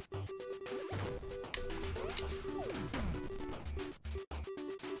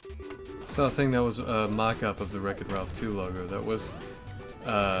 Saw a thing that was a mock-up of the Wreck-It Ralph 2 logo that was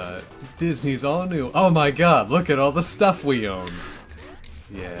Disney's all new. Oh my god, look at all the stuff we own.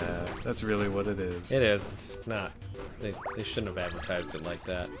 Yeah, that's really what it is. It is. It's not. They shouldn't have advertised it like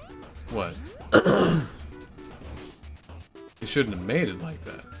that. What? They shouldn't have made it like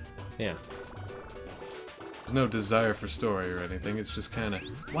that. Yeah. There's no desire for story or anything. It's just kind of,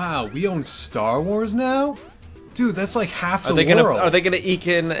 wow, we own Star Wars now? Dude, that's like half the world. Are they gonna eke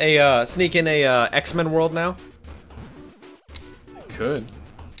in a sneak in a X-Men world now? Could.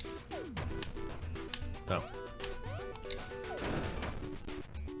 No.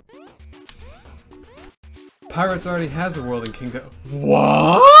 Pirates already has a world in Kingdom.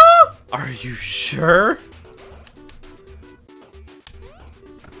 What? Are you sure?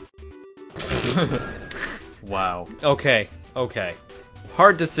 Wow. Okay. Okay.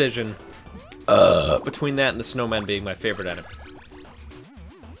 Hard decision. Between that and the snowman being my favorite enemy.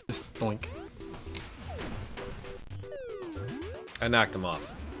 Just blink. I knocked him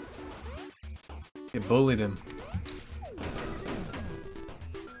off. You bullied him.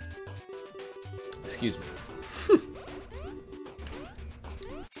 Excuse me.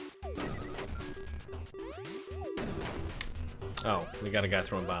 Oh, we got a guy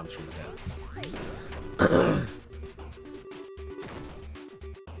throwing bombs from the down.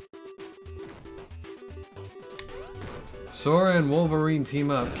 Sora and Wolverine team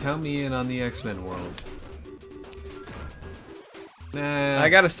up. Count me in on the X-Men world. Nah. I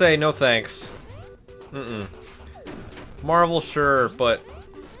gotta say, no thanks. Marvel, sure, but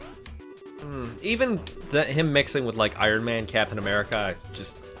even him mixing with like Iron Man, Captain America,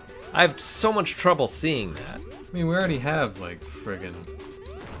 I have so much trouble seeing that. I mean, we already have like friggin'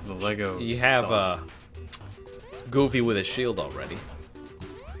 the Lego. You have stuff. Goofy with a shield already.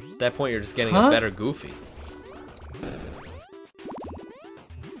 At that point, you're just getting a better Goofy.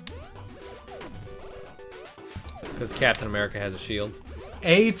 Because Captain America has a shield.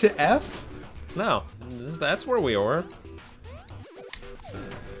 A to F? No, that's where we are.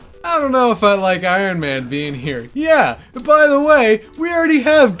 I don't know if I like Iron Man being here. Yeah, by the way, we already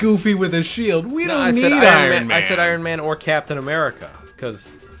have Goofy with a shield. We don't need Iron Man. I said Iron Man or Captain America.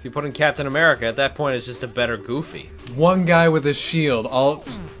 Because if you put in Captain America, at that point it's just a better Goofy. One guy with a shield.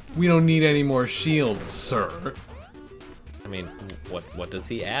 We don't need any more shields, sir. I mean, what does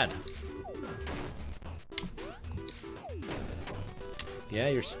he add? Yeah,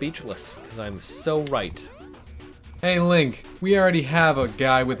 you're speechless, because I'm so right. Hey Link, we already have a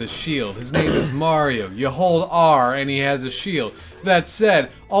guy with a shield. His name is Mario. You hold R and he has a shield. That said,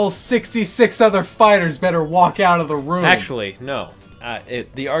 all 66 other fighters better walk out of the room. Actually, no.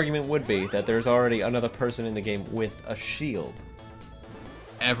 the argument would be that there's already another person in the game with a shield.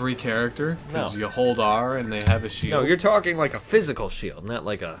 Every character? Because No. you hold R and they have a shield? No, you're talking like a physical shield, not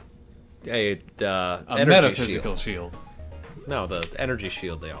like a energy metaphysical shield. No, the energy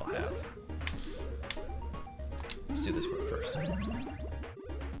shield they all have. Let's do this one first.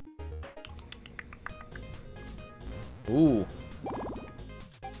 Ooh.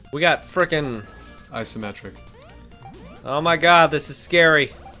 We got frickin'... Isometric. Oh my god, this is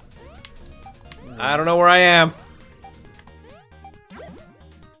scary. I don't know where I am.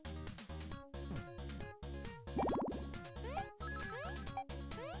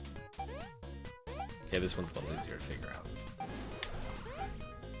 Okay, this one's a little easier to figure out.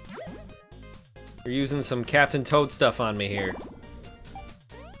 You're using some Captain Toad stuff on me here.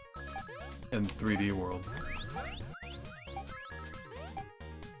 And 3D World.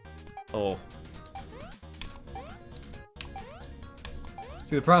 Oh.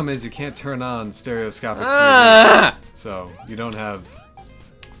 See, the problem is you can't turn on stereoscopic 3D, Ah! so you don't have...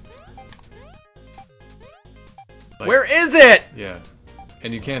 like, Where is it? Yeah.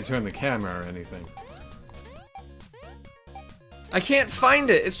 And you can't turn the camera or anything. I can't find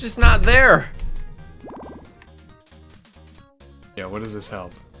it. It's just not there. Yeah, what does this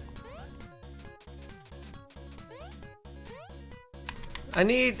help? I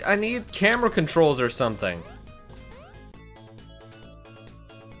need camera controls or something.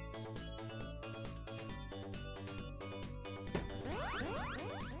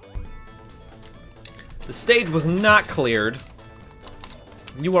 The stage was not cleared.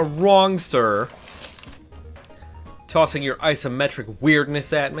 You are wrong, sir. Tossing your isometric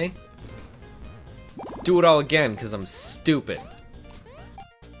weirdness at me. Let's do it all again, because I'm stupid.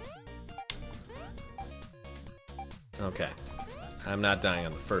 Okay. I'm not dying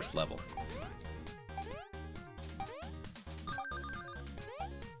on the first level.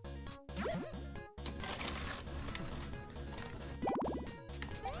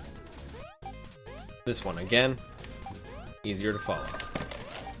 This one again, easier to follow.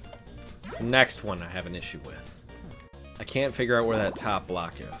 It's the next one I have an issue with. I can't figure out where that top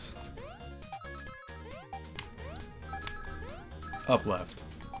block is. Up left.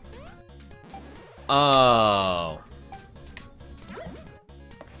 Oh.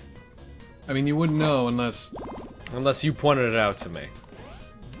 I mean, you wouldn't know unless... Unless you pointed it out to me.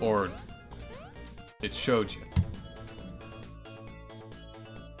 or it showed you.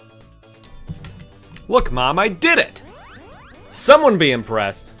 Look, Mom, I did it! Someone be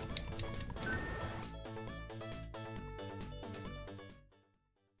impressed.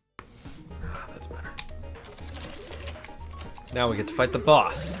 Ah, that's better. Now we get to fight the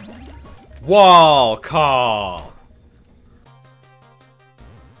boss. Wall call!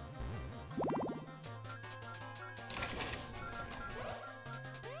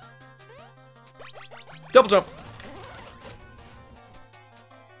 Double jump!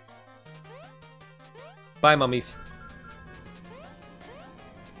 Bye, mummies.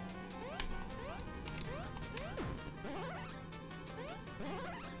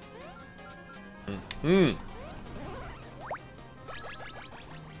 Hmm.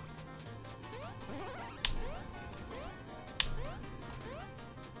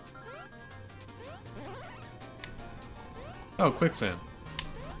 Oh, quicksand.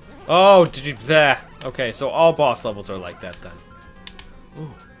 Oh, did you there? Okay, so all boss levels are like that then.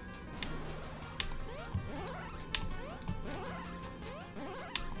 Ooh.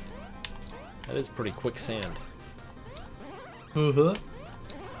 That is pretty quicksand. Uh-huh.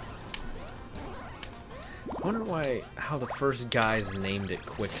 I wonder how the first guys named it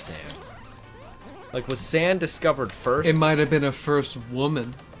quicksand. Like, was sand discovered first? It might have been a first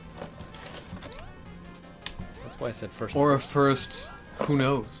woman. That's why I said first. Or a first, who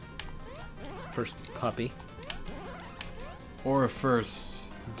knows? First puppy. Or a first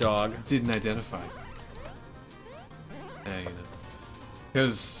Dog. didn't identify. Yeah, you know.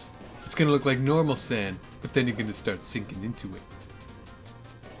 Because it's gonna look like normal sand, but then you're gonna start sinking into it.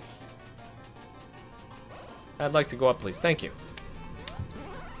 I'd like to go up, please. Thank you.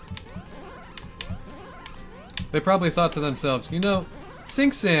 They probably thought to themselves, you know,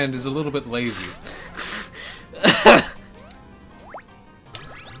 sink sand is a little bit lazy.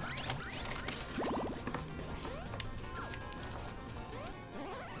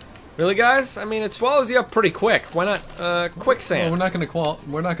 Really, guys? I mean, it swallows you up pretty quick. Why not quicksand? Well,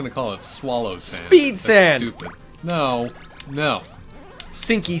 we're not gonna call it swallow sand. Speed That's sand! stupid. No.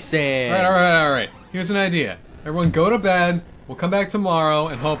 Sinky sand. Alright. Here's an idea. Everyone go to bed. We'll come back tomorrow,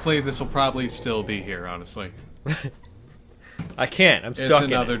 and hopefully this will probably still be here, honestly. I can't. I'm stuck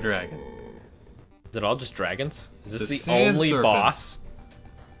It's in another it. dragon. Is it all just dragons? Is this The the sand only serpent. boss?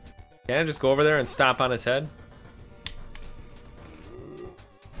 Can I just go over there and stomp on his head?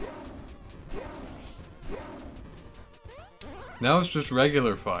 Now it's just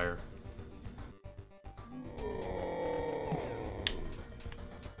regular fire.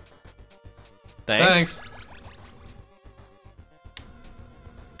 Thanks.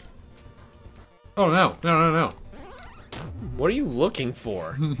 Oh no, no. What are you looking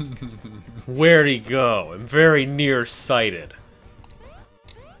for? Where'd he go? I'm very nearsighted.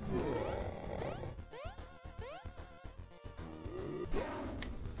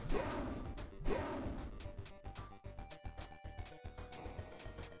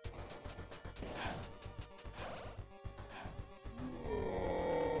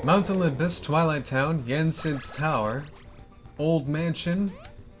 Mount Olympus, Twilight Town, Yensid's Tower, Old Mansion,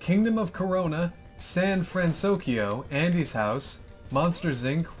 Kingdom of Corona, San Francisco, Andy's House, Monsters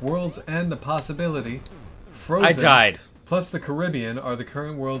Inc., World's End a Possibility, Frozen, I died. plus the Caribbean are the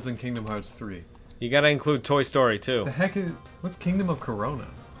current worlds in Kingdom Hearts 3. You gotta include Toy Story too. The heck is... What's Kingdom of Corona?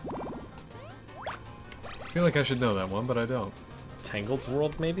 I feel like I should know that one, but I don't. Tangled's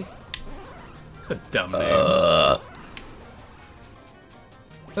World, maybe? It's a dumb name.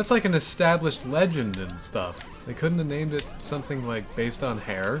 That's like an established legend and stuff. They couldn't have named it something like based on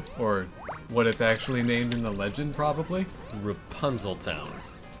hair, or what it's actually named in the legend, probably? Rapunzeltown.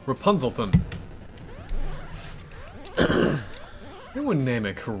 Rapunzelton. They wouldn't name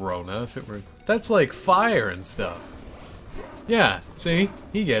it Corona if it were... That's like fire and stuff. Yeah, see?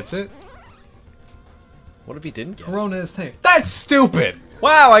 He gets it. What if he didn't get it? Corona is tame. That's stupid!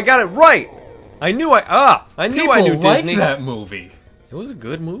 Wow, I got it right! I knew I knew People like Disney. that movie. It was a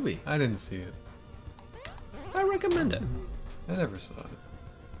good movie. I didn't see it. I recommend it. I never saw it.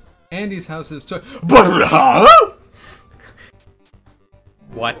 Andy's house is...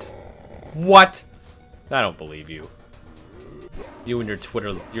 What? What? I don't believe you. You and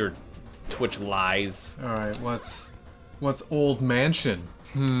your Twitch lies. Alright, what's Old Mansion?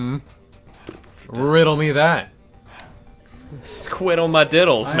 Riddle me that. Squiddle my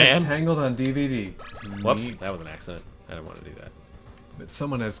diddles, I am man. Tangled on DVD. Whoops, Neat. that was an accident. I didn't want to do that. But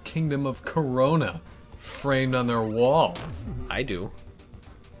someone has Kingdom of Corona framed on their wall. I do.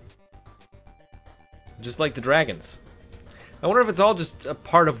 Just like the dragons. I wonder if it's all just a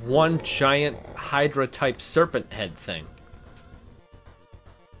part of one giant Hydra-type serpent head thing.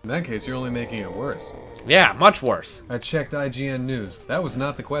 In that case, you're only making it worse. Yeah, much worse. I checked IGN News. That was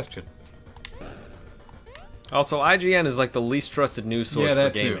not the question. Also, IGN is like the least trusted news source Yeah,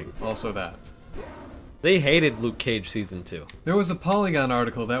 that for gaming. too. Also that. They hated Luke Cage Season 2. There was a Polygon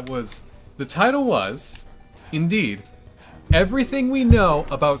article that was... The title was, indeed, Everything We Know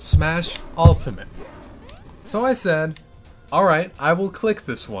About Smash Ultimate. So I said, alright, I will click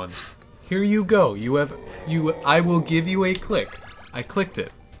this one. Here you go. I will give you a click. I clicked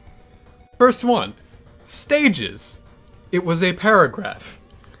it. First one. Stages. It was a paragraph.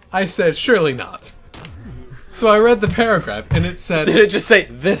 I said, surely not. So I read the paragraph, and it said... Did it just say,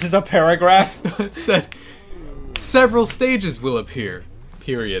 this is a paragraph? It said, several stages will appear.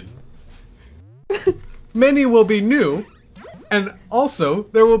 Period. Many will be new, and also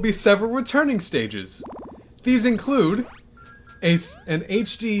there will be several returning stages. These include an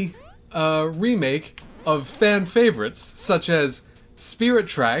HD remake of fan favorites, such as Spirit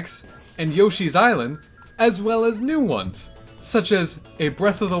Tracks and Yoshi's Island, as well as new ones, such as a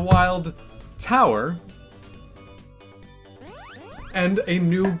Breath of the Wild Tower, and a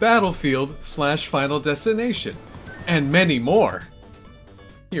new Battlefield / Final Destination, and many more.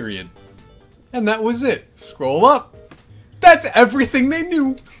 Period. And that was it. Scroll up. That's everything they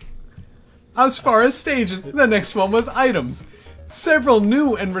knew. As far as stages, the next one was items. Several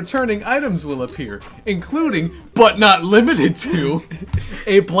new and returning items will appear, including, but not limited to,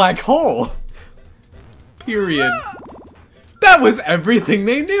 a black hole. Period. That was everything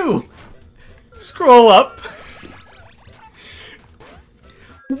they knew. Scroll up.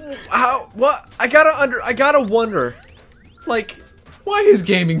 How? What? I gotta wonder. Like, Why is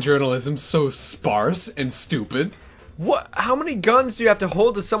gaming journalism so sparse and stupid? what? How many guns do you have to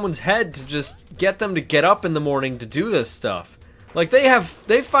hold to someone's head to just get them to get up in the morning to do this stuff? Like,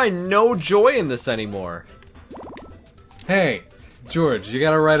 they find no joy in this anymore. Hey, George, you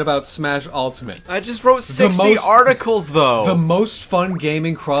gotta write about Smash Ultimate. I just wrote 60 articles, though. The most fun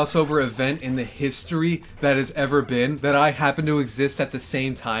gaming crossover event in the history that has ever been, that I happen to exist at the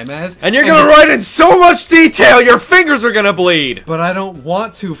same time as. And you're gonna write in so much detail, your fingers are gonna bleed! But I don't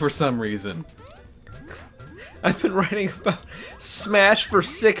want to for some reason. I've been writing about Smash for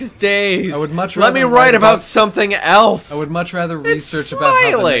 6 days. I would much Let me rather write write about about- something else. I would much rather It's research about how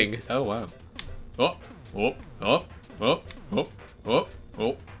smiling. Oh, wow. Oh, Oh, oh, oh, oh,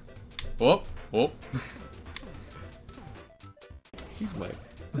 oh, oh, oh. He's my...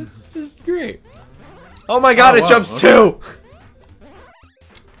 That's just great. Oh my god, it wow, jumps okay. too!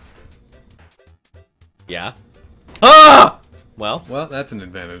 Yeah. Ah! Well, That's an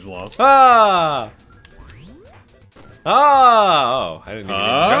advantage lost. Ah! Ah! Oh, I didn't even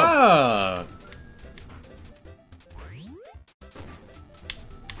jump.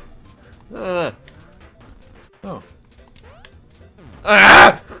 Ah! Oh.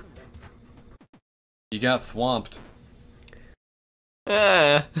 Ah! You got swamped.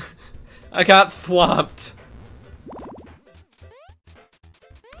 Ah! I got swamped.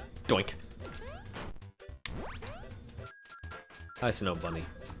 Doink. Hi, Snow Bunny.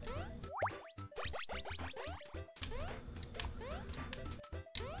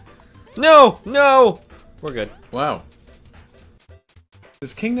 No! No! We're good. Wow.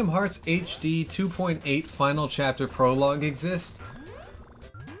 Does Kingdom Hearts HD 2.8 Final Chapter Prologue exist?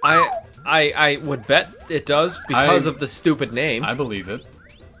 I would bet it does because of the stupid name. I believe it.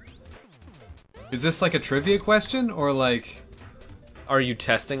 Is this like a trivia question or like? Are you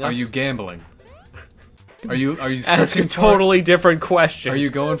testing us? Are you gambling? Are you Ask a searching for totally it? different question. Are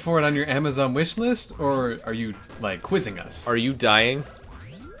you going for it on your Amazon wish list or are you like quizzing us? Are you dying?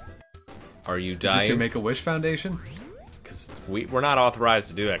 Are you Is this your dying? Make-A-Wish Foundation? Because we're not authorized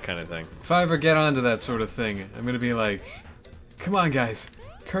to do that kind of thing. If I ever get onto that sort of thing, I'm gonna be like, come on guys,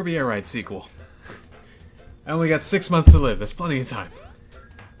 Kirby Air Ride sequel. I only got 6 months to live, that's plenty of time.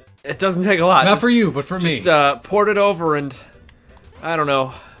 It doesn't take a lot. Not for you, but for me. Just port it over and, I don't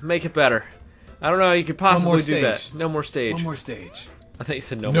know, make it better. I don't know how you could possibly do that. No more stage. One more stage. I thought you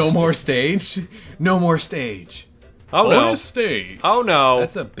said no No more more stage? No more stage. Oh no. Bonus stage. Oh no.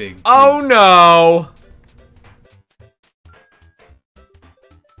 That's a big... Oh no.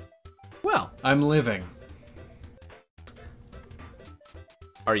 Well, I'm living.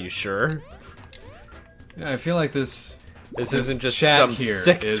 are you sure? I feel like this Isn't just chat some here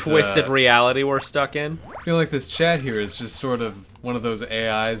sick, is, twisted reality we're stuck in? I feel like this chat here is just sort of one of those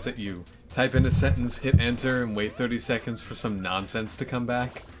AIs that you type in a sentence, hit enter, and wait 30 seconds for some nonsense to come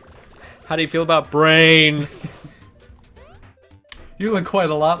back. How do you feel about brains? You look quite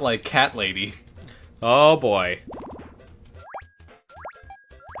a lot like Cat Lady. Oh boy.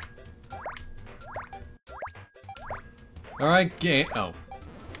 Alright, game. Oh.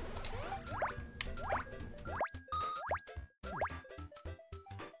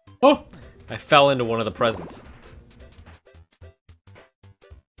 Oh! I fell into one of the presents.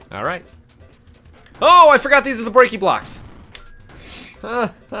 Alright. Oh, I forgot these are the breaky blocks.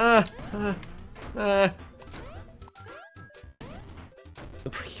 The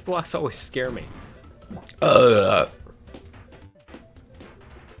breaky blocks always scare me.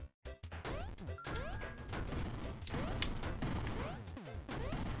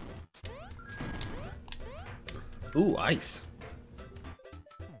 Ooh, ice.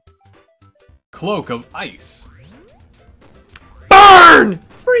 Cloak of Ice. Burn!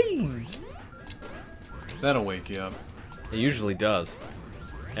 Freeze! That'll wake you up. It usually does.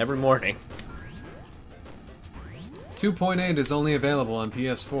 Every morning. 2.8 is only available on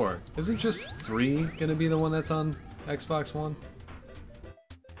PS4. Isn't just 3 gonna be the one that's on Xbox One?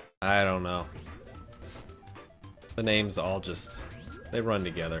 I don't know. The names all just... they run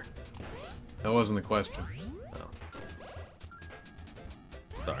together. That wasn't the question. Oh.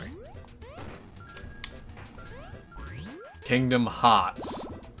 Sorry. Kingdom Hearts.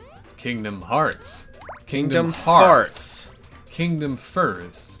 Kingdom Hearts. Kingdom Hearts. Kingdom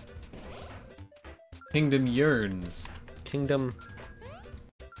Firths. Kingdom Yearns. Kingdom.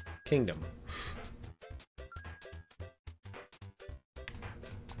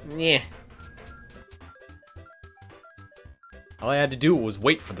 Yeah. All I had to do was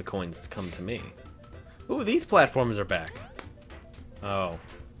wait for the coins to come to me. Ooh, these platforms are back. Oh.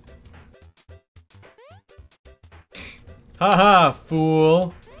 Haha,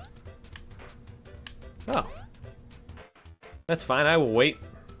 fool. Oh. That's fine, I will wait.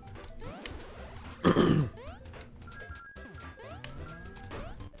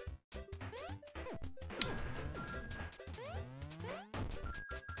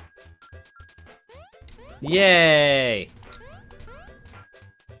 Yay!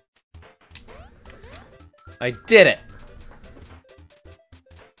 I did it!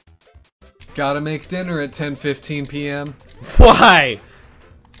 Gotta make dinner at 10:15 p.m. Why?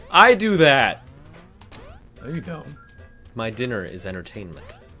 I do that! No, you don't. My dinner is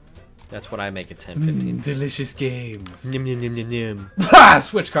entertainment. That's what I make at 10:15. Delicious games. Yum yum yum yum yum. Ha!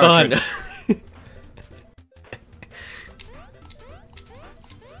 Switch cartridge. Fun!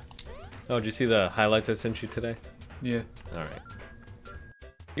 Oh, did you see the highlights I sent you today? Yeah. Alright.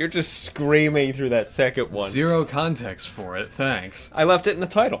 You're just screaming through that second one. Zero context for it, thanks. I left it in the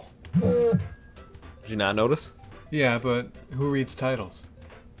title. Did you not notice? Yeah, but who reads titles?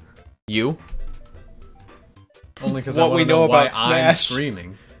 You? Only because I What want we to know know why about I'm Smash.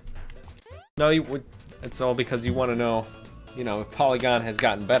 screaming. No, it's all because you want to know, you know, if Polygon has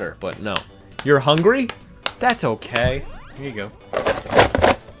gotten better, but no. You're hungry? That's okay. Here you go.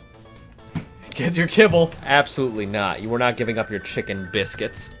 Get your kibble. Absolutely not. You are not giving up your chicken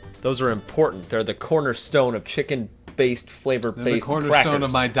biscuits. Those are important. They're the cornerstone of chicken-based, flavor-based They're the cornerstone crackers.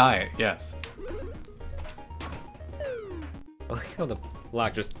 of my diet, yes. Look how the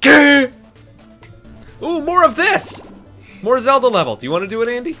lock just... Ooh, more of this! More Zelda level. Do you want to do it,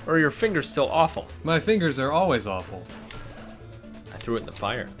 Andy? Or are your fingers still awful? My fingers are always awful. I threw it in the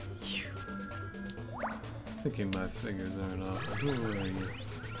fire. I'm thinking my fingers aren't awful. Who are you?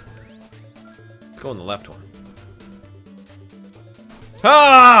 Let's go on the left one.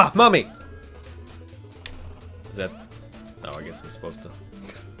 Ah! Mummy! Is that... Oh, I guess I'm supposed to...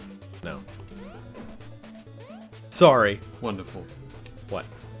 No. Sorry. Wonderful. What?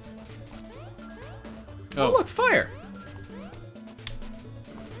 Oh, Oh, look, fire!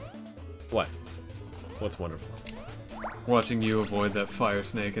 What? What's wonderful? watching you avoid that fire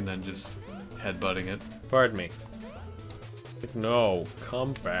snake and then just headbutting it. Pardon me. No,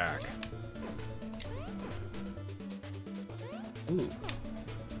 come back. Ooh.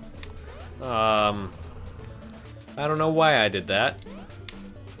 I don't know why I did that.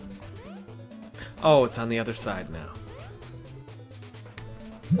 Oh, it's on the other side now.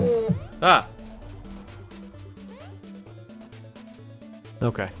 Ah!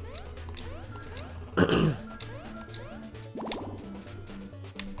 Okay.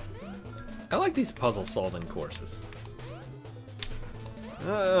 I like these puzzle solving courses.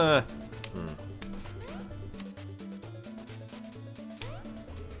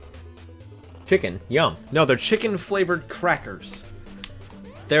 Chicken, yum. No, they're chicken flavored crackers.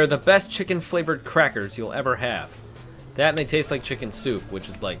 They're the best chicken flavored crackers you'll ever have. That and they taste like chicken soup, which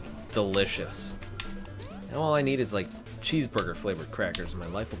is like delicious. And all I need is like cheeseburger flavored crackers and my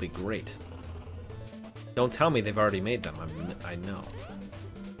life will be great. Don't tell me they've already made them. I know.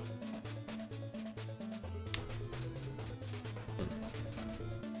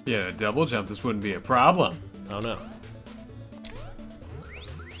 Yeah, a double jump, this wouldn't be a problem. Oh no.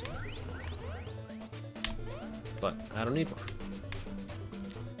 But I don't need one.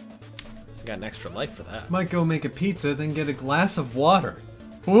 I got an extra life for that. Might go make a pizza, then get a glass of water.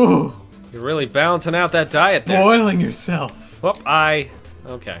 Ooh. You're really balancing out that diet there. Spoiling yourself. Whoop,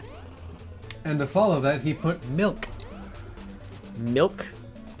 okay. And to follow that, he put milk. Milk?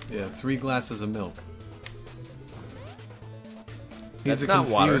 Yeah, 3 glasses of milk. That's He's a not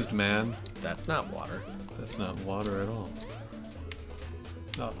confused water. man. That's not water. That's not water at all.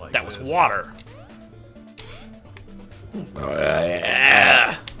 Not like That this. was water.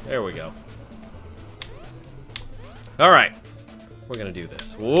 There we go. Alright. We're gonna do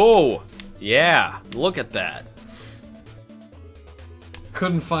this. Whoa! Yeah, look at that.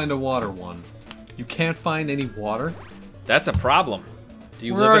 Couldn't find a water one. You can't find any water? That's a problem. Do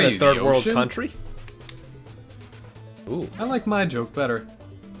you Where live are in a you, third the world ocean? country? Ooh. I like my joke better.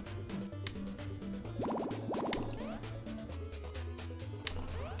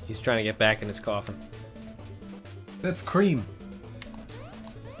 He's trying to get back in his coffin. That's cream.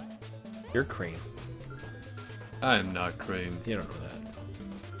 You're cream. I am not cream. You don't know that.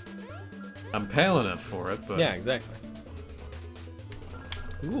 I'm pale enough for it, but... Yeah, exactly.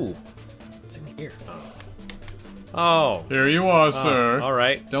 Ooh. What's in here? Oh. Here you are, sir.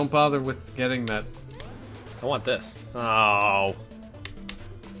 Alright. Don't bother with getting that. I want this. Oh.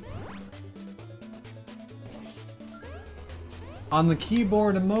 On the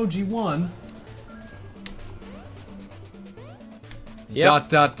keyboard emoji 1. Yep. Dot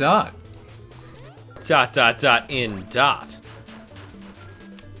dot dot. Dot dot dot in dot.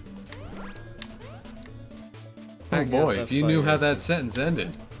 Oh boy, the if you knew fire. how that sentence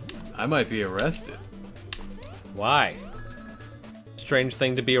ended, I might be arrested. Why? Strange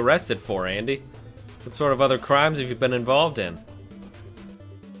thing to be arrested for, Andy. What sort of other crimes have you been involved in?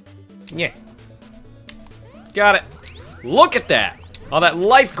 Yeah. Got it. Look at that! All that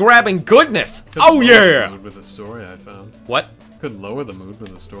life-grabbing goodness! Could Oh lower yeah! the mood with the story I found. What? Could lower the mood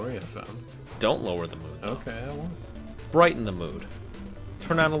with the story I found. Don't lower the mood. Okay, I won't. Brighten the mood.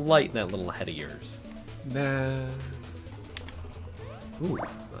 Turn on a light in that little head of yours. Nah. Ooh.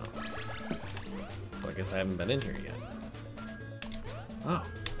 Oh. So I guess I haven't been in here yet. Oh.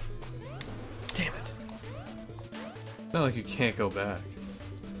 Damn it. Not like you can't go back.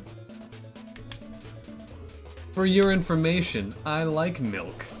 For your information, I like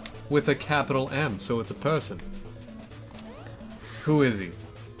milk. With a capital M, so it's a person. Who is he?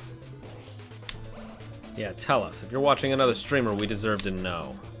 Yeah, tell us. If you're watching another streamer, we deserve to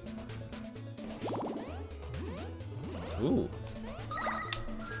know. Ooh.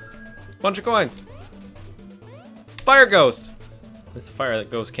 Bunch of coins. Fire Ghost! At least the fire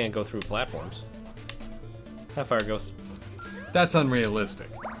ghost can't go through platforms. Hi, Fire Ghost. That's unrealistic.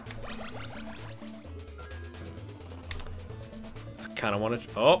 I kinda wanna...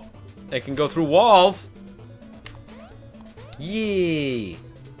 Oh! It can go through walls! Yee!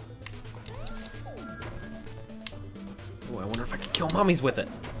 Ooh, I wonder if I can kill mummies with it.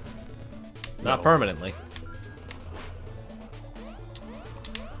 Not No. permanently.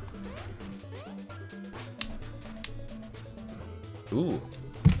 Ooh.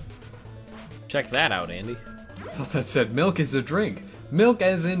 Check that out, Andy. I thought that said milk is a drink. Milk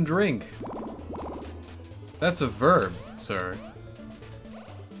as in drink. That's a verb, sir.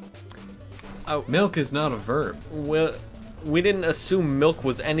 Oh, Milk is not a verb. well, we didn't assume milk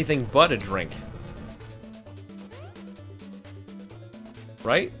was anything but a drink.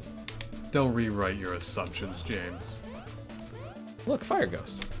 Right? Don't rewrite your assumptions, James. Look, Fire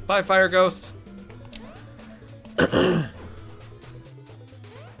Ghost. Bye, Fire Ghost.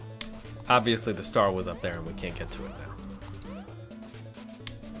 Obviously, the star was up there and we can't get to it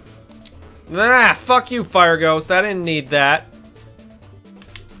now. Ah, fuck you, Fire Ghost. I didn't need that.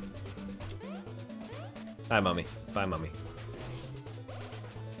 Bye, Mummy. Bye, Mummy.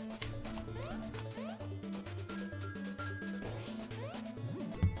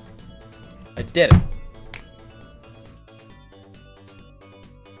 I did it.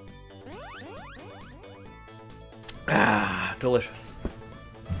 Ah, delicious.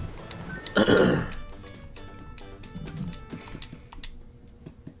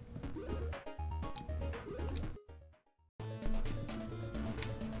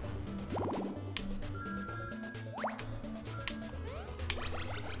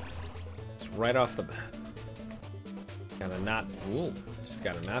 It's right off the bat. Gotta not, ooh, just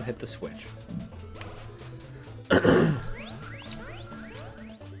gotta not hit the switch.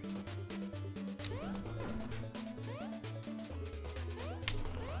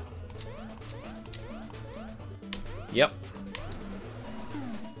 Yep.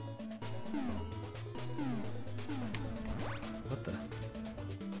 What the?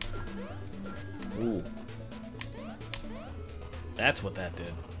 Ooh. That's what that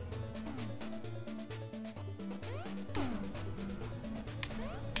did.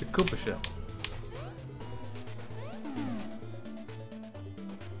 It's a Koopa shell.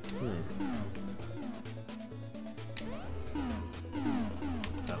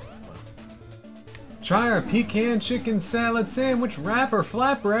 Try our pecan chicken salad sandwich wrapper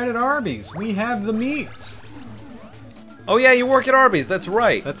flatbread at Arby's. We have the meats. Oh yeah, you work at Arby's, that's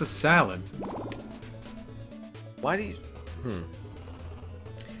right. That's a salad. Why do you...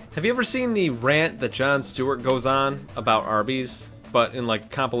 Have you ever seen the rant that Jon Stewart goes on about Arby's, but in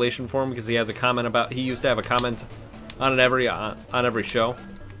like compilation form because he has a comment about... He used to have a comment on it on every show.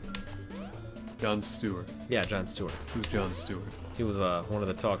 Jon Stewart. Yeah, Jon Stewart. Who's Jon Stewart? He was one of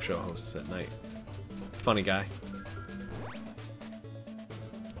the talk show hosts at night. Funny guy.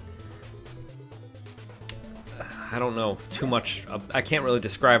 I don't know too much. I can't really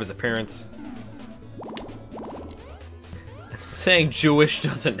describe his appearance. Saying Jewish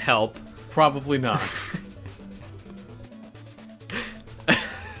doesn't help. Probably not.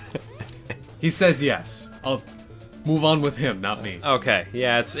 He says yes. I'll move on with him, not me. Okay,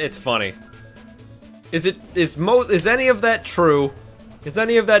 yeah, it's funny. Is any of that true? Is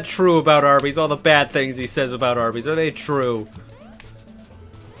any of that true about Arby's? All the bad things he says about Arby's, are they true?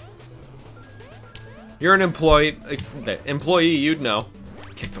 You're an employee, you'd know.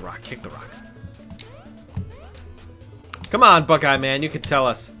 Kick the rock, kick the rock. Come on, Buckeye man, you can tell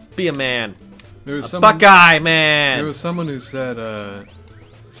us. Be a man. There was Buckeye man! There was someone who said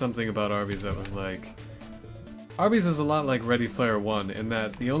something about Arby's that was like, Arby's is a lot like Ready Player One in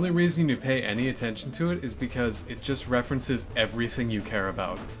that the only reason you pay any attention to it is because it just references everything you care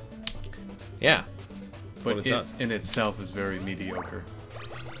about. Yeah. But it does. In itself is very mediocre.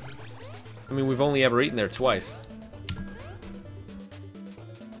 I mean, we've only ever eaten there twice.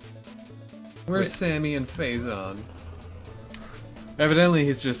 Where's Wait. Sammy and Faison? Evidently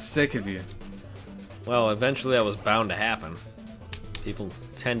he's just sick of you. Well, eventually that was bound to happen. People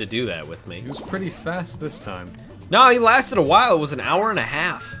tend to do that with me. He was pretty fast this time. No, he lasted a while. It was an hour and a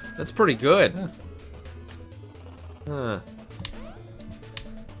half. That's pretty good. Yeah.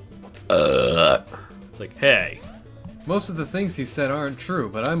 It's like, hey. Most of the things he said aren't true,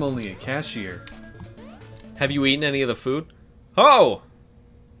 but I'm only a cashier. Have you eaten any of the food? Oh!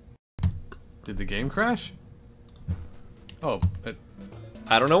 Did the game crash? Oh,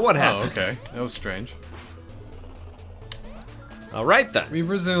 I don't know what happened. Oh, okay. That was strange. Alright then. We've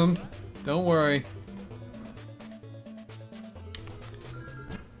resumed. Don't worry.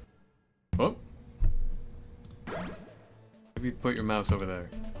 Oh. Maybe put your mouse over there.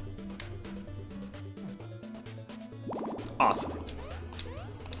 Awesome.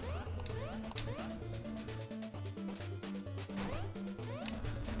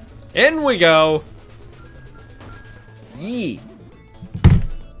 In we go! Yee! I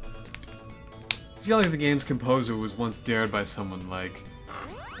feel like the game's composer was once dared by someone like,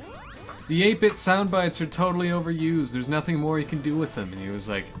 the 8-bit sound bites are totally overused, there's nothing more you can do with them. And he was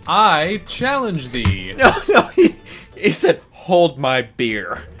like, I challenge thee! No, he said, hold my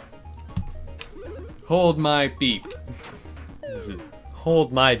beer. Hold my beep.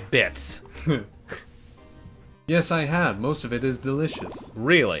 Hold my bits. Yes, I have. Most of it is delicious.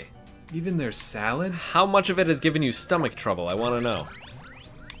 Really? Even their salads? How much of it has given you stomach trouble? I want to know.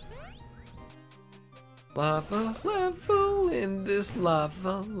 Lava level in this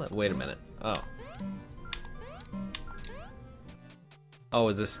lava. Wait a minute. Oh. Oh,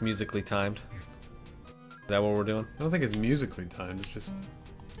 is this musically timed? Is that what we're doing? I don't think it's musically timed. It's just.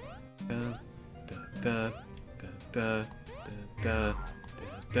 Da da da da da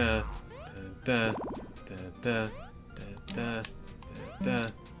da da da da da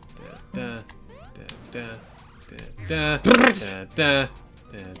da da da da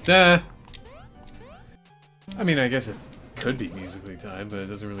da. I mean, I guess it could be musically timed, but it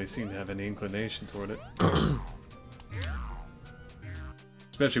doesn't really seem to have any inclination toward it.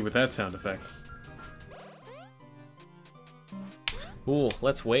 Especially with that sound effect. Ooh,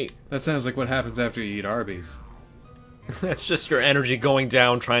 let's wait. That sounds like what happens after you eat Arby's. That's just your energy going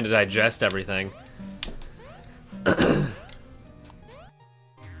down trying to digest everything.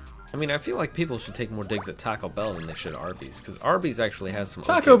 I mean, I feel like people should take more digs at Taco Bell than they should Arby's, because Arby's actually has some...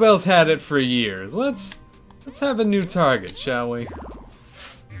 Taco Bell's had it for years. Let's have a new target, shall we?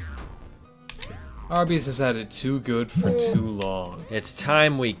 Arby's has had it too good for too long. It's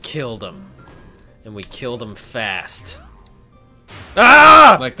time we killed him. And we killed him fast.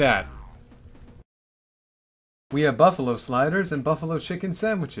 Ah! Like that. We have buffalo sliders and buffalo chicken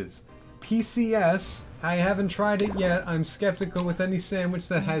sandwiches. PCS, I haven't tried it yet. I'm skeptical with any sandwich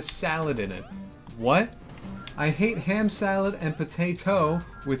that has salad in it. What? I hate ham salad and potato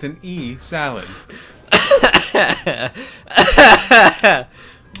with an E salad.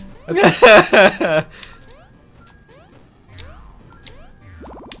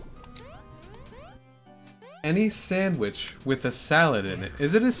 Any sandwich with a salad in it.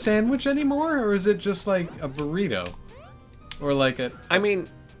 Is it a sandwich anymore, or is it just like a burrito? Or like a... I mean,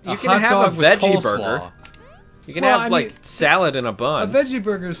 you a can hot have dog a with veggie coleslaw. burger. You can Well, have, I like, mean, salad in a bun. A veggie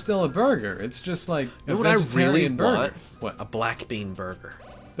burger is still a burger. It's just like a You know what I really vegetarian burger. want? What? A black bean burger.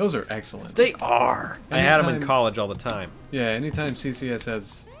 Those are excellent. They are. I had them in Anytime- college all the time. Yeah, anytime CCS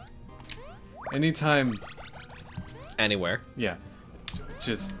has... Anytime... Anywhere. Yeah.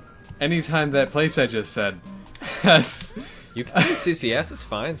 Just... Anytime that place I just said has... You can do CCS, it's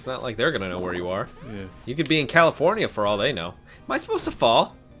fine. It's not like they're gonna know where you are. Yeah. You could be in California for all they know. Am I supposed to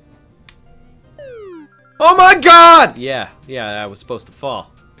fall? Oh my god! Yeah, I was supposed to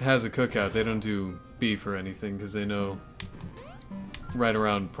fall. Has a cookout. They don't do beef or anything because they know right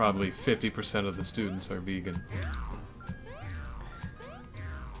around probably 50% of the students are vegan.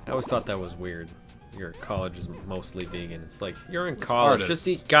 I always thought that was weird. Your college is mostly vegan. It's like, you're in college, artists.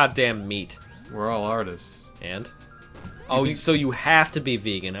 just eat goddamn meat. We're all artists. And? Oh, think- so you have to be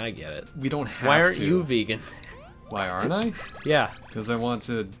vegan, I get it. We don't have Why aren't to. you vegan? Why aren't I? Yeah. Because I want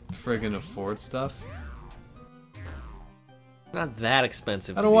to friggin' afford stuff. Not that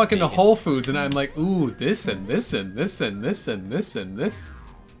expensive. I to don't be walk into vegan. Whole Foods and I'm like, ooh, this and this and this and this and this and this.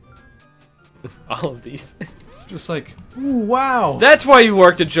 All of these. It's just like, ooh, wow. That's why you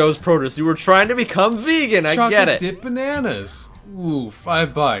worked at Joe's Produce. You were trying to become vegan. I get it. Chocolate dip bananas. Ooh,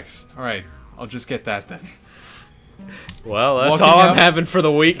 $5. All right, I'll just get that then. Well, that's Walking all I'm out- having for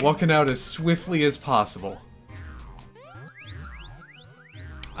the week. Walking out as swiftly as possible.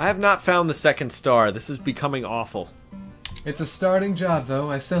 I have not found the second star. This is becoming awful. It's a starting job, though.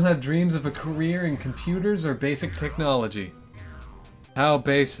 I still have dreams of a career in computers or basic technology. How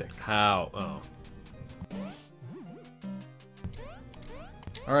basic? How? Oh.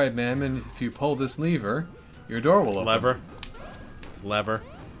 Alright, ma'am, and if you pull this lever, your door will open. Lever. It's lever.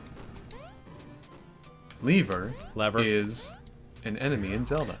 Lever Lever. is an enemy in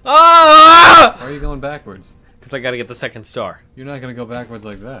Zelda. Ah! Why are you going backwards? Because I gotta get the second star. You're not gonna go backwards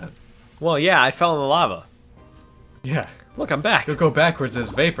like that. Well, yeah, I fell in the lava. Yeah. Look, I'm back. You'll go backwards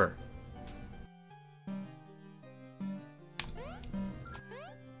as vapor.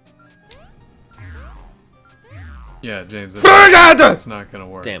 Yeah, James, that's not gonna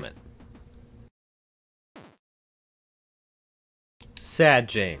work. Damn it. Sad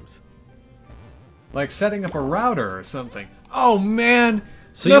James. Like setting up a router or something. Oh man!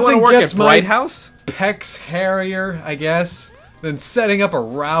 So you want to work at Bright my House? pecs hairier, I guess, than setting up a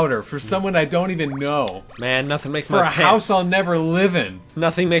router for someone I don't even know. Man, nothing makes For my a house I'll never live in.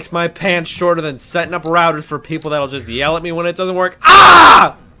 Nothing makes my pants shorter than setting up routers for people that'll just yell at me when it doesn't work.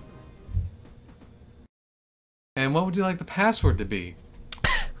 Ah! And what would you like the password to be?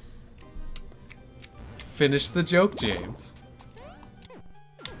 Finish the joke, James.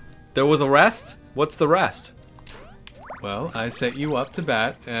 There was a rest? What's the rest? Well, I set you up to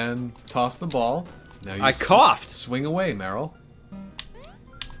bat and toss the ball. Now you I coughed. Swing away, Meryl.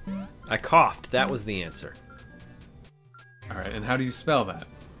 I coughed. That was the answer. Alright, and how do you spell that?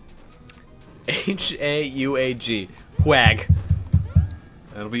 H-A-U-A-G. Wag.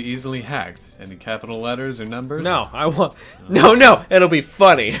 That'll be easily hacked. Any capital letters or numbers? No, I want... No, it'll be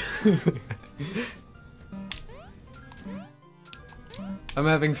funny. I'm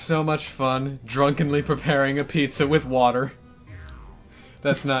having so much fun drunkenly preparing a pizza with water.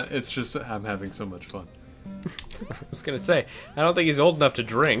 That's not... It's just I'm having so much fun. I was gonna say, I don't think he's old enough to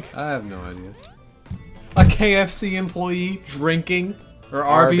drink. I have no idea. A KFC employee drinking? Or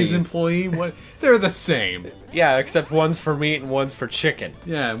Arby's employee? What? They're the same. Yeah, except one's for meat and one's for chicken.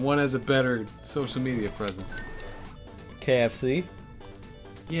 Yeah, and one has a better social media presence. KFC?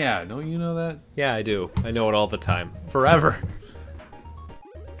 Yeah, don't you know that? Yeah, I do. I know it all the time. Forever.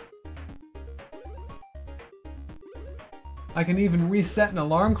 I can even reset an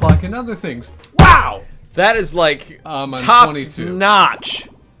alarm clock and other things. Wow! That is like I'm top 22. notch.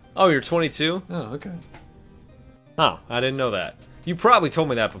 Oh, you're 22? Oh, okay. Oh, I didn't know that. You probably told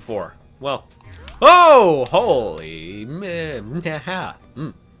me that before. Well. Oh, holy.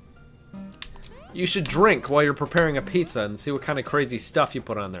 You should drink while you're preparing a pizza and see what kind of crazy stuff you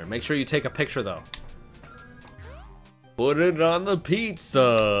put on there. Make sure you take a picture, though. Put it on the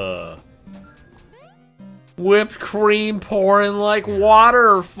pizza. Whipped cream pouring like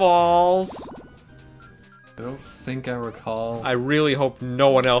waterfalls. I don't think I recall. I really hope no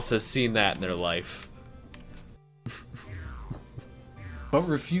one else has seen that in their life. But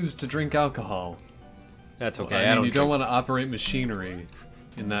refuse to drink alcohol. That's okay. Well, I I mean, don't you don't drink. want to operate machinery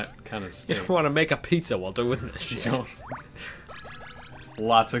in that kind of You state. don't want to make a pizza while doing this shit. Don't.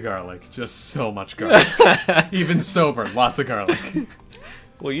 Lots of garlic. Just so much garlic. Even sober, lots of garlic.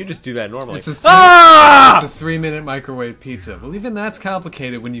 Well, you just do that normally. It's a Ah! It's a 3-minute microwave pizza. Well, even that's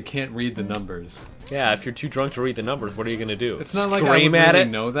complicated when you can't read the numbers. Yeah, if you're too drunk to read the numbers, what are you gonna do? It's not like I Scream would at really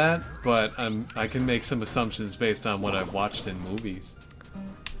it? know that, but I can make some assumptions based on what I've watched in movies.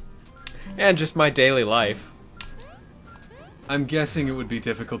 And just my daily life. I'm guessing it would be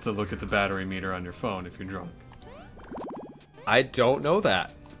difficult to look at the battery meter on your phone if you're drunk. I don't know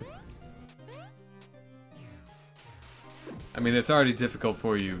that. I mean, it's already difficult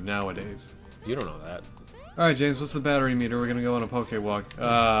for you nowadays. You don't know that. Alright, James, what's the battery meter? We're gonna go on a poke walk.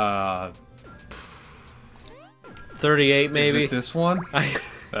 38, Is maybe? it this one?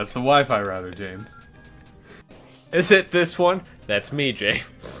 That's the Wi-Fi router, James. Is it this one? That's me,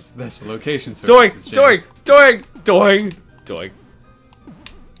 James. That's the location Doink! services, Doink! James. Doink! Doink! Doink.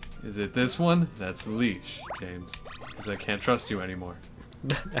 Is it this one? That's the leash, James. Because I can't trust you anymore.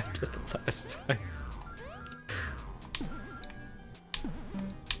 After the last time.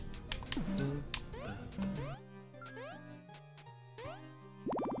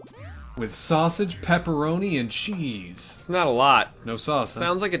 With sausage, pepperoni, and cheese. It's not a lot. No sauce, huh?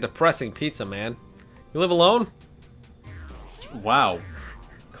 Sounds like a depressing pizza, man. You live alone? Wow.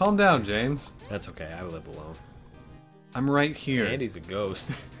 Calm down, James. That's okay, I live alone. I'm right here. Andy's a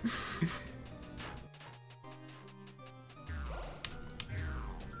ghost.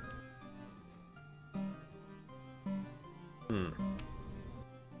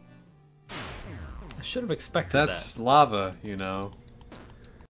 I should have expected That's lava, you know.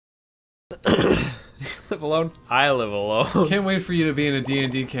 that. Live alone? I live alone. Can't wait for you to be in a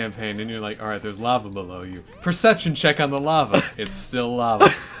D&D campaign and you're like, alright, there's lava below you. Perception check on the lava. It's still lava.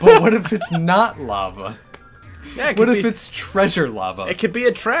 But what if it's not lava? Yeah, it What could if be, it's treasure lava? it could be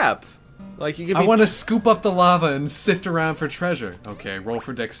a trap. Like you could I be want to scoop up the lava and sift around for treasure. Okay, roll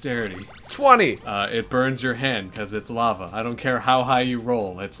for dexterity. 20. It burns your hand because it's lava. I don't care how high you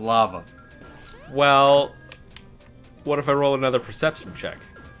roll, it's lava. Well, what if I roll another perception check?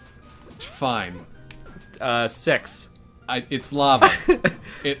 Fine. 6. It's lava.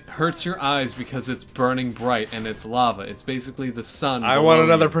 It hurts your eyes because it's burning bright and it's lava. It's basically the sun. I want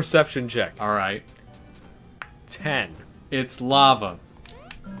another perception check. Alright. 10. It's lava.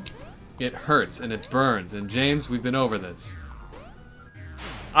 It hurts and it burns. And James, we've been over this.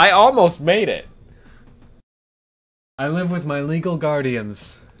 I almost made it. I live with my legal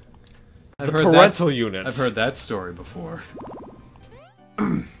guardians. The parental units. I've heard that story before.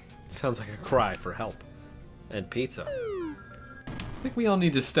 Sounds like a cry for help. And pizza. I think we all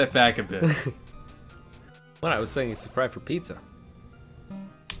need to step back a bit. What I was saying, it's a cry for pizza.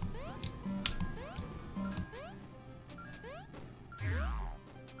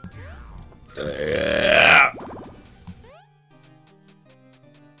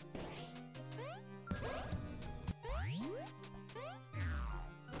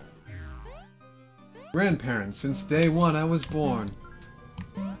 Grandparents, since day one I was born.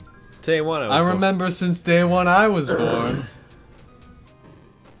 Day one, I remember since day one I was born.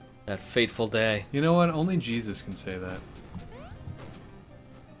 That fateful day. You know what? Only Jesus can say that.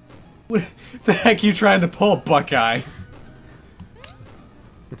 What the heck are you trying to pull, Buckeye?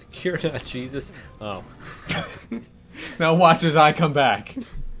 You're not Jesus. Oh. Now watch as I come back.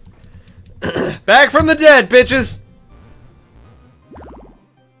 Back from the dead, bitches!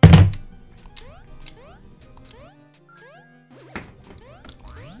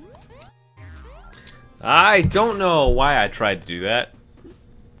 I don't know why I tried to do that. I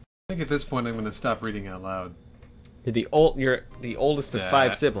think at this point I'm gonna stop reading out loud. You're the oldest of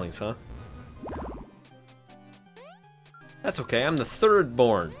 5 siblings, huh? That's okay, I'm the third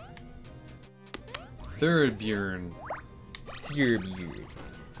born. Third Bjorn.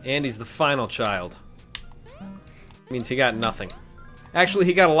 Andy's the final child. Means he got nothing. Actually,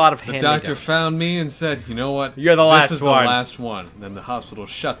 he got a lot of The hand-me-downs. doctor found me and said, you know what? You're the last This is one. the last one. And then the hospital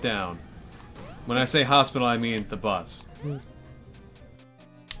shut down. When I say hospital, I mean the bus.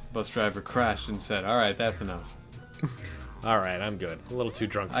 Bus driver crashed and said, alright, that's enough. Alright, I'm good. A little too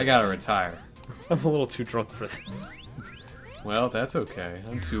drunk for I this. gotta retire. I'm a little too drunk for this. Well, that's okay.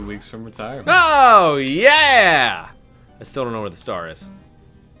 I'm 2 weeks from retirement. Oh, yeah! I still don't know where the star is.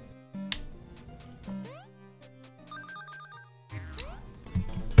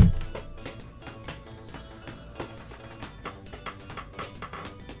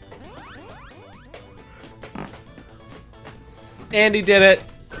 Andy did it!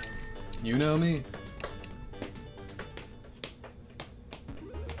 You know me.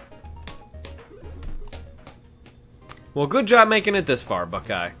 Well, good job making it this far,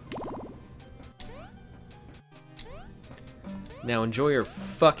 Buckeye. Now enjoy your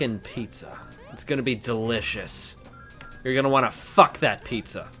fucking pizza. It's gonna be delicious. You're gonna wanna fuck that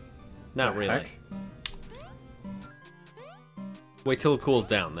pizza. Not really. Heck? Wait till it cools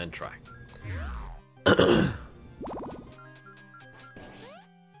down, then try.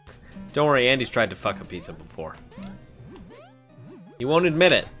 Don't worry, Andy's tried to fuck a pizza before. He won't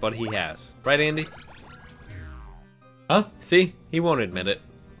admit it, but he has. Right, Andy? Huh? See? He won't admit it.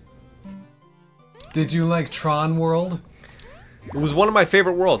 Did you like Tron World? It was one of my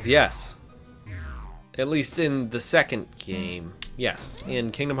favorite worlds, yes. At least in the second game. Yes.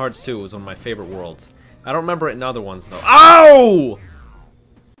 In Kingdom Hearts 2, it was one of my favorite worlds. I don't remember it in other ones, though. Ow!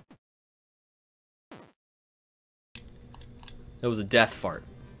 That was a death fart.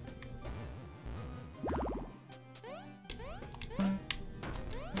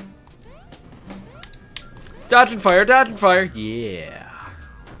 Dodge and fire, yeah.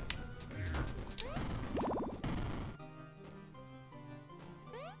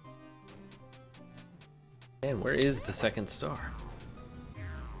 And where is the second star?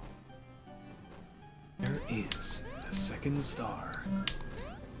 There is a second star.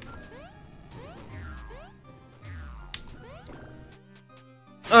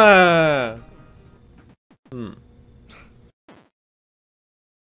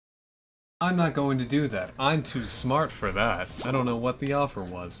 I'm not going to do that. I'm too smart for that. I don't know what the offer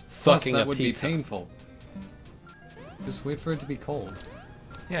was. Plus, Fucking that a would pizza. be painful. Just wait for it to be cold.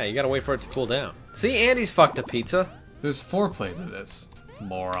 Yeah, you gotta wait for it to cool down. See, Andy's fucked a pizza. There's foreplay to this,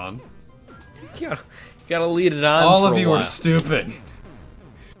 moron. You gotta lead it on. All for of a you while. are stupid.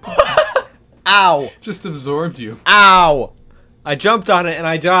 Ow! Just absorbed you. Ow! I jumped on it and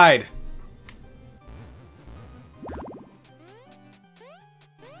I died.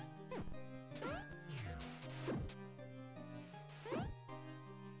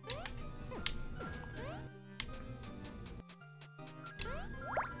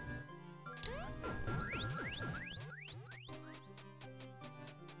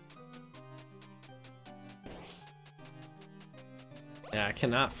 Yeah, I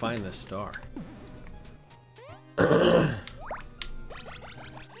cannot find this star.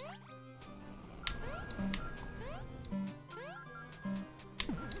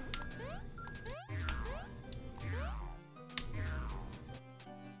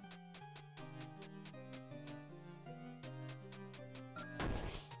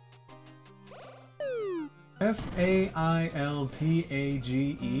 F-A-I-L-T-A-G-E.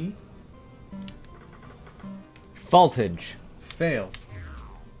 Faultage. Fail.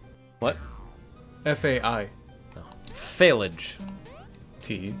 What? F-A-I. No. Failage.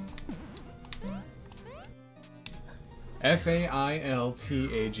 T.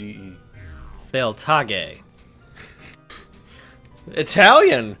 F-A-I-L-T-A-G-E. Failtage.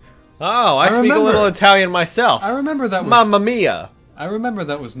 Italian. Oh, I speak a remember. little Italian myself. I remember that was... Mamma mia. I remember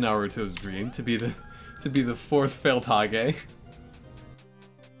that was Naruto's dream, to be the fourth Failtage.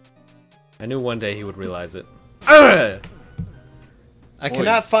 I knew one day he would realize it. Ugh! I Boy,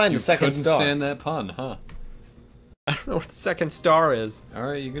 cannot find you the second couldn't star. stand that pun, huh? I don't know what the second star is.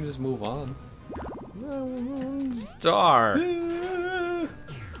 Alright, you can just move on. Star.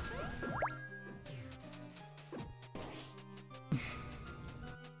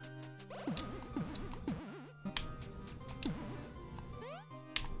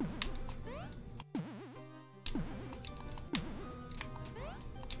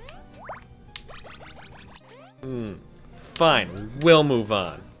 Fine, we'll move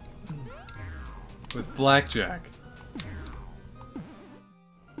on. With blackjack.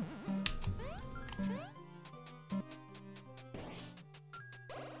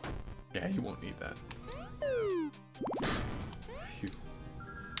 Yeah, you won't need that. Phew.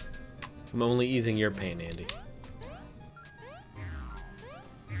 I'm only easing your pain, Andy.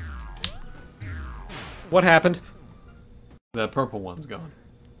 What happened? That purple one's gone.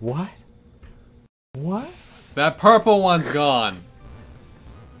 What? What? That purple one's gone!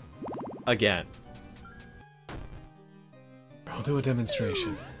 Again. I'll do a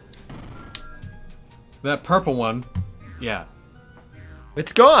demonstration. That purple one, yeah.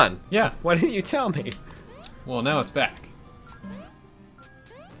 It's gone! Yeah. Why didn't you tell me? Well, now it's back.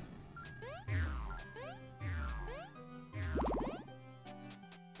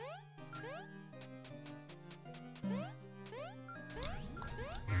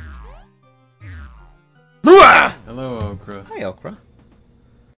 Hello, Okra. Hi, Okra.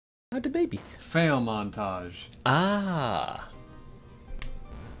 How'd the babies? Fail montage. Ah.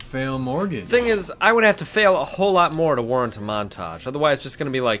 Fail Morgan. Thing is, I would have to fail a whole lot more to warrant a montage. Otherwise, it's just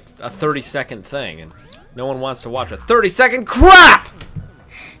gonna be like a 30-second thing, and no one wants to watch a 30-second crap!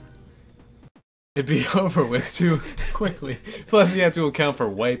 It'd be over with too quickly. Plus, you have to account for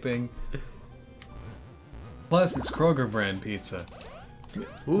wiping. Plus, it's Kroger brand pizza.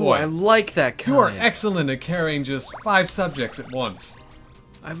 Ooh, Boy, I like that kind. you are excellent at carrying just 5 subjects at once.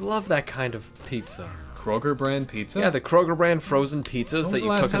 I love that kind of pizza. Kroger brand pizza? Yeah, the Kroger brand frozen pizzas When was that the you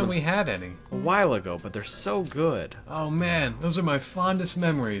last cook time in we had any? a while ago, but they're so good. Oh man, those are my fondest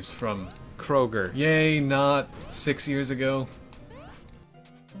memories from, Kroger. yay, not 6 years ago.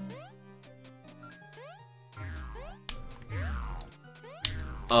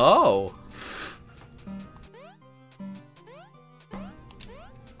 Oh.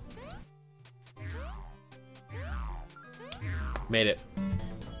 Made it.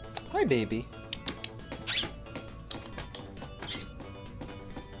 Hi, baby.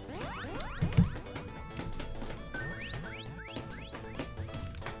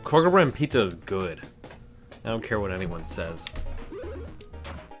 Kroger brand pizza is good. I don't care what anyone says.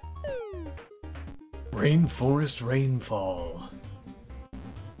 Rainforest Rainfall.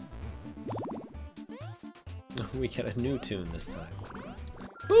 We get a new tune this time.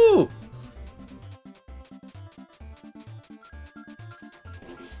 Ooh!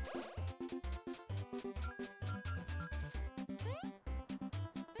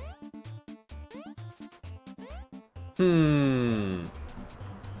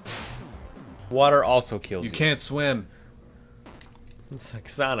 Water also kills you. You can't swim. It's like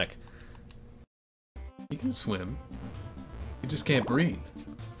Sonic. You can swim. You just can't breathe.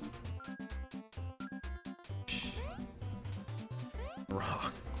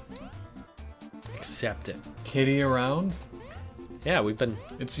 Wrong. Accept it. Kitty around? Yeah, we've been...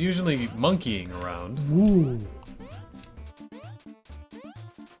 It's usually monkeying around. Woo!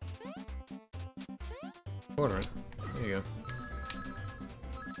 Order it. There you go.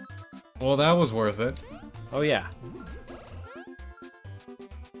 Well, that was worth it. Oh, yeah.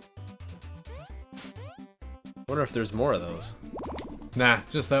 Wonder if there's more of those. Nah,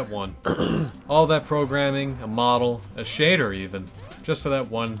 just that one. All that programming, a model, a shader even, just for that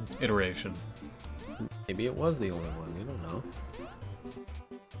one iteration. Maybe it was the only one, you don't know.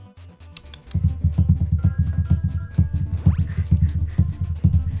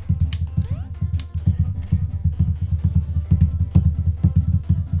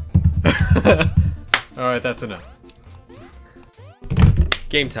 Alright, that's enough.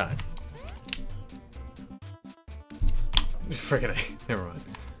 Game time. Friggin' A. Never mind.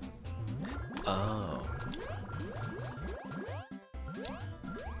 Oh.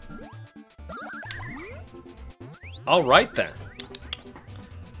 All right then.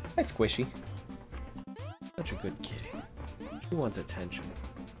 Hi, Squishy. Such a good kitty. She wants attention.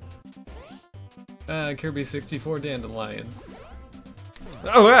 Kirby 64 dandelions.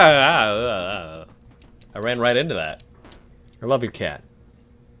 Oh, I ran right into that. I love your cat.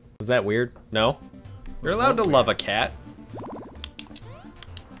 Was that weird? No? You're allowed to love a cat.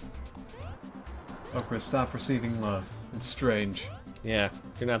 Okra, stop receiving love. It's strange. Yeah,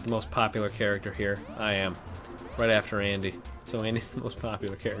 you're not the most popular character here. I am. Right after Andy. So Andy's the most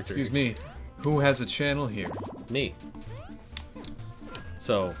popular character. Excuse me. Who has a channel here? Me.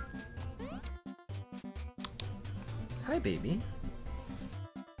 So. Hi, baby.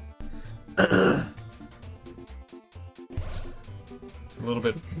 It's a little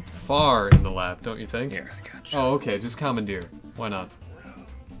bit far in the lap, don't you think? Here, I got you. Oh, okay. Just commandeer. Why not?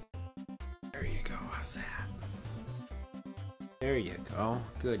 There you go. How's that? There you go.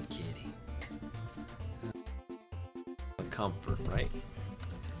 Good kitty. Comfort, right?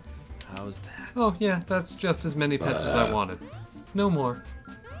 How's that? Oh, yeah. That's just as many pets as I wanted. No more.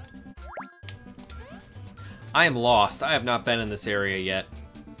 I am lost. I have not been in this area yet.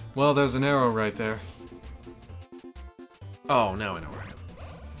 Well, there's an arrow right there. Oh, now I know where I am.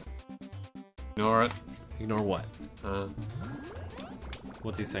 Ignore it. Ignore what?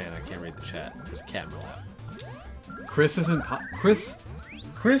 What's he saying? I can't read the chat. There's a cat in the lap. Chris isn't Chris?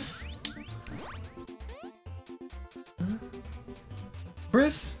 Chris?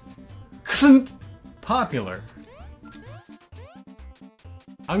 Chris isn't popular.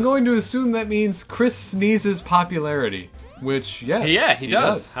 I'm going to assume that means Chris sneezes popularity, which, yes. Yeah, he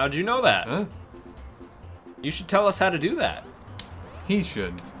does. How'd you know that? Huh? You should tell us how to do that. He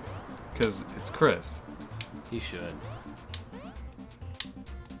should, because it's Chris. He should.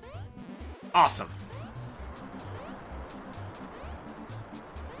 Awesome.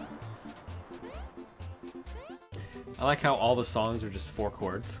 I like how all the songs are just 4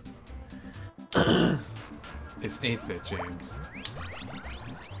 chords. It's 8-bit, James.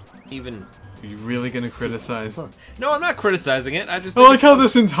 Even... Are you really gonna criticize? No, I'm not criticizing it. I just I like how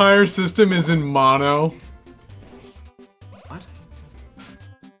this entire system is in mono. What?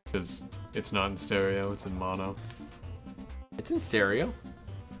 Because it's not in stereo, it's in mono. It's in stereo.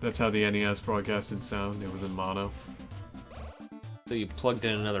 That's how the NES broadcasted sound, it was in mono. So you plugged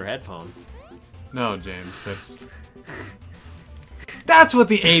in another headphone. No, James, that's... That's what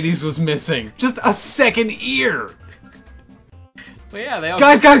the 80s was missing! Just a second ear! But yeah, they all...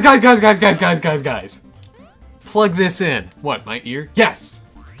 Guys! Plug this in. What, my ear? Yes!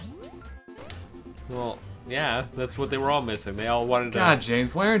 Well, yeah, that's what they were all missing. They all wanted to... God,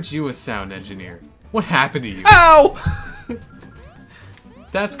 James, why aren't you a sound engineer? What happened to you? Ow!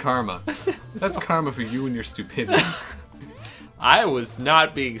 That's karma. That's karma for you and your stupidity. I was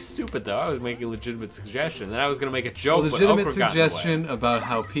not being stupid, though. I was making a legitimate suggestion. Then I was going to make a joke, A legitimate suggestion about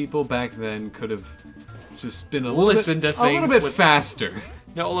how people back then could have just been a little bit faster.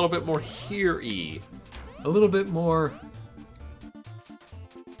 No, a little bit more hear-y. A little bit more...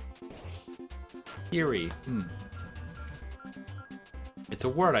 Hear-y. It's a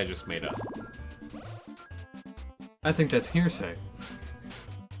word I just made up. I think that's hearsay.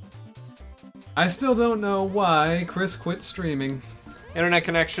 I still don't know why Chris quit streaming. Internet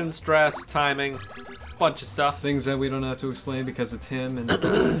connection, stress, timing, bunch of stuff. Things that we don't have to explain because it's him, and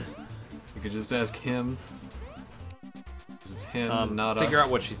you could just ask him. Because it's him, not us. Figure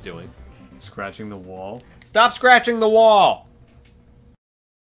out what she's doing. Scratching the wall. Stop scratching the wall!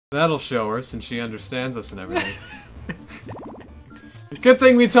 That'll show her, since she understands us and everything. Good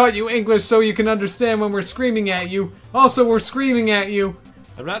thing we taught you English so you can understand when we're screaming at you. Also, we're screaming at you.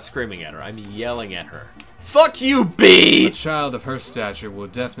 I'm not screaming at her, I'm yelling at her. Fuck you, B! A child of her stature will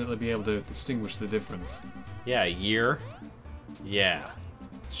definitely be able to distinguish the difference. Yeah, a year? Yeah.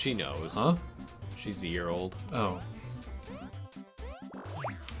 She knows. Huh? She's a year old. Oh.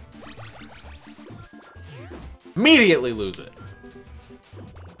 Immediately lose it.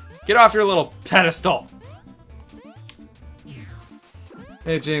 Get off your little pedestal.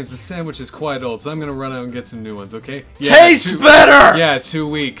 Hey James, the sandwich is quite old, so I'm gonna run out and get some new ones, okay? Tastes better! Yeah, 2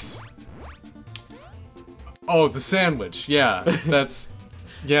 weeks. Oh, the sandwich. Yeah, that's...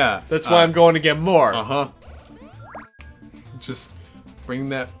 Yeah. That's why I'm going to get more. Uh-huh. Just bring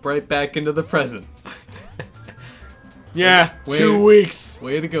that right back into the present. Yeah, 2 weeks.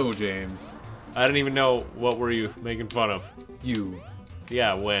 Way to go, James. I didn't even know, what were you making fun of? You.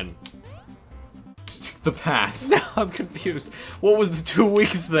 Yeah, when? The past. Now I'm confused. What was the 2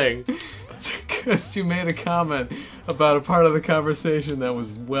 weeks thing? Because you made a comment about a part of the conversation that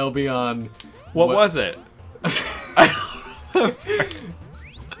was well beyond... What was it?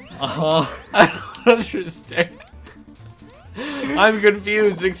 Uh-huh. I don't understand. I'm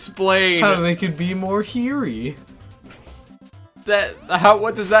confused. Explain. How they could be more hairy.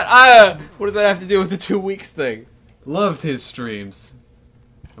 What does that have to do with the 2 weeks thing? Loved his streams.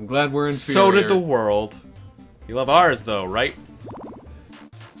 I'm glad we're inferior. So did the world. You love ours, though, right?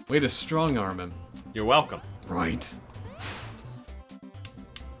 Way to strong-arm him. You're welcome. Right.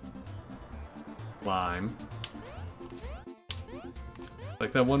 Lime.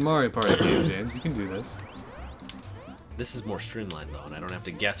 Like that one Mario Party game, James. You can do this. This is more streamlined, though, and I don't have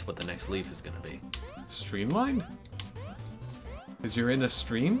to guess what the next leaf is going to be. Streamlined? Because you're in a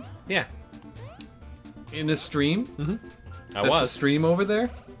stream? Yeah. In a stream? Mm-hmm. That's a stream over there?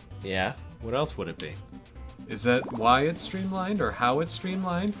 Yeah. What else would it be? Is that why it's streamlined, or how it's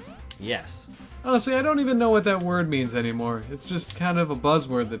streamlined? Yes. Honestly, I don't even know what that word means anymore. It's just kind of a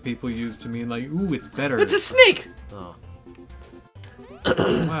buzzword that people use to mean like, ooh, it's better. It's a snake! Oh.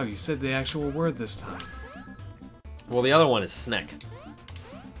 Wow, you said the actual word this time. Well, the other one is snack.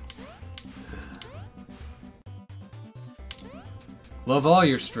 Love all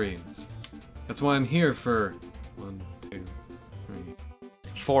your streams. That's why I'm here for 1, 2, 3.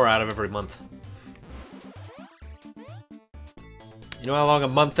 4 out of every month. You know how long a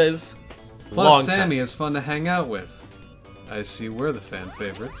month is? Plus, Long Sammy time. is fun to hang out with. I see we're the fan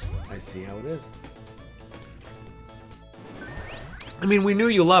favorites. I see how it is. I mean, we knew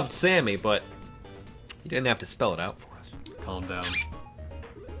you loved Sammy, but you didn't have to spell it out for us. Calm down.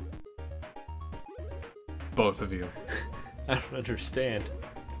 Both of you. I don't understand.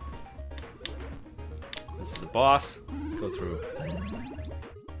 This is the boss. Let's go through. There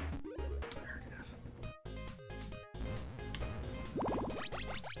it is.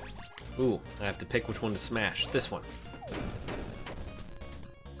 Ooh, I have to pick which one to smash. This one.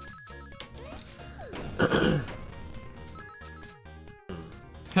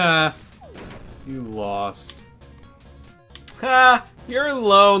 Ha! You lost. Ha! You're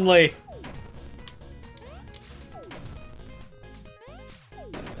lonely.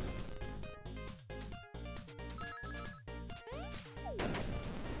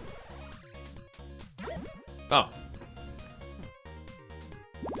 Oh.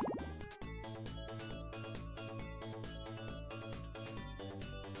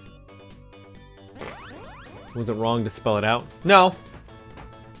 Was it wrong to spell it out? No.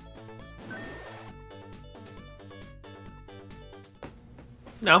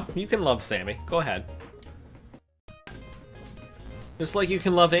 No, you can love Sammy. Go ahead. Just like you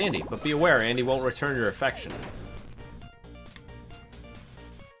can love Andy, but be aware, Andy won't return your affection.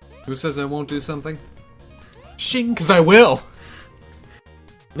 Who says I won't do something? Shing, because I will!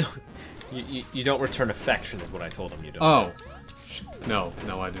 No, you don't return affection is what I told him you don't. Oh. No,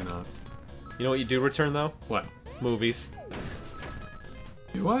 I do not. You know what you do return, though? What? Movies.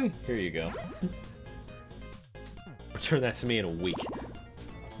 Do I? Here you go. Return that to me in a week.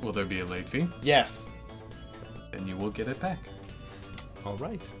 Will there be a late fee? Yes. Then you will get it back.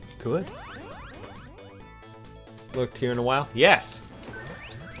 Alright. Good. Looked here in a while? Yes!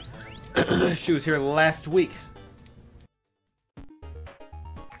 She was here last week.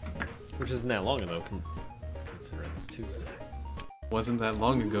 Which isn't that long ago, considering it's Tuesday. Wasn't that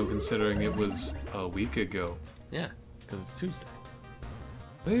long ago, considering it was a week ago. Yeah, because it's Tuesday.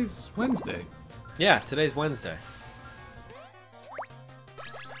 Today's Wednesday. Yeah, today's Wednesday.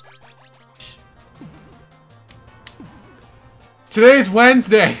 Today's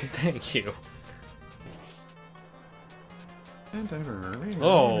Wednesday! Thank you.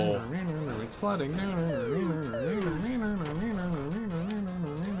 Oh. It's flooding.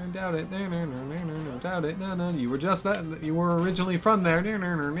 Doubt it. Doubt it. No. You were just that. You were originally from there. And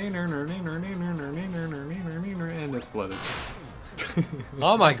it's flooded.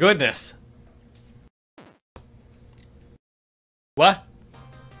 Oh my goodness. What?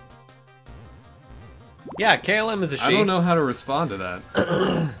 Yeah, KLM is a she. I don't know how to respond to that.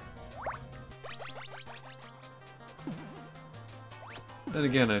 Then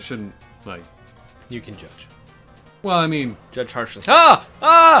again, I shouldn't, like... You can judge. Well, I mean... Judge harshly. Ah!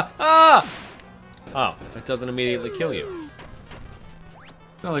 Ah! Ah! Oh, that doesn't immediately kill you.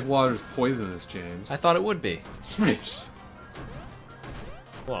 It's not like water's poisonous, James. I thought it would be. Smash!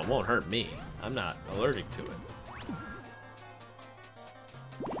 Well, it won't hurt me. I'm not allergic to it.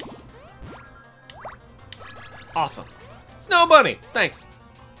 Awesome. Snow Bunny! Thanks.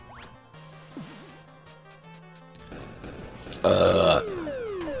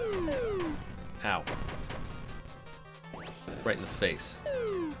 Ow. Right in the face.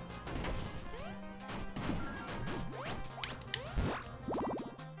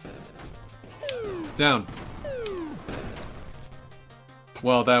 Down.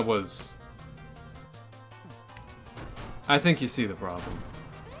 Well, that was... I think you see the problem.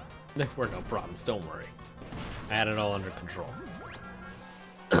 There were no problems, don't worry. I had it all under control.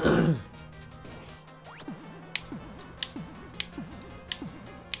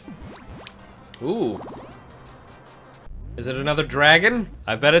 Ooh. Is it another dragon?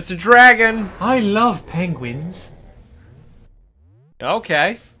 I bet it's a dragon! I love penguins.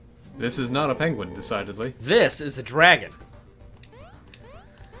 Okay. This is not a penguin, decidedly. This is a dragon.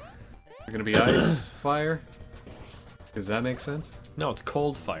 They're gonna be ice, fire. Does that make sense? No, it's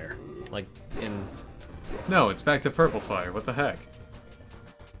cold fire. Like, in... No, it's back to purple fire. What the heck?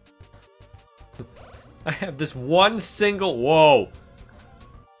 I have this one single... Whoa!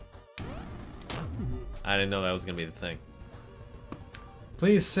 I didn't know that was gonna be the thing.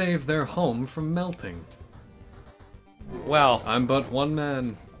 Please save their home from melting. Well, I'm but one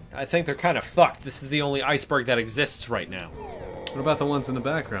man. I think they're kind of fucked. This is the only iceberg that exists right now. What about the ones in the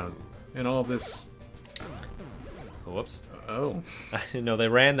background? And all this... Whoops. Oh. I didn't know they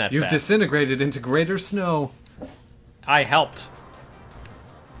ran that You've fast. disintegrated into greater snow. I helped.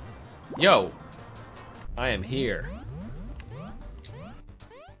 Yo. I am here.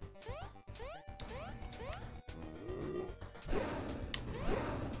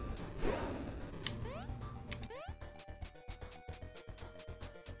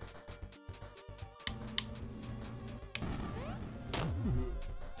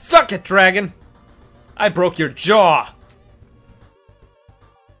 Suck it, dragon! I broke your jaw!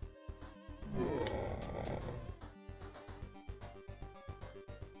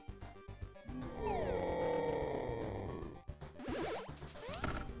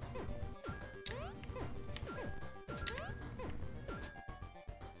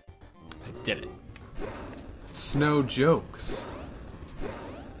 I did it. Snow jokes.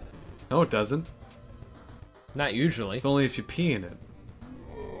 No, it doesn't. Not usually. It's only if you pee in it.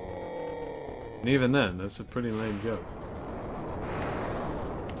 And even then, that's a pretty lame joke.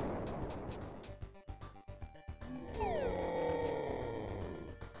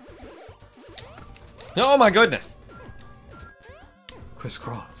 Oh my goodness!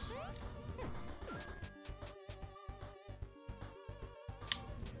 Crisscross.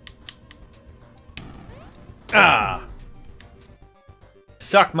 Ah!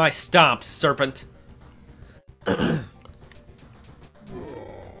 Suck my stomps, serpent.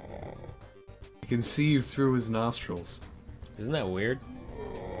 You can see you through his nostrils. Isn't that weird?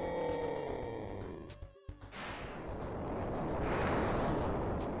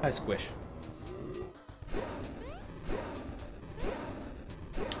 Hi, Squish.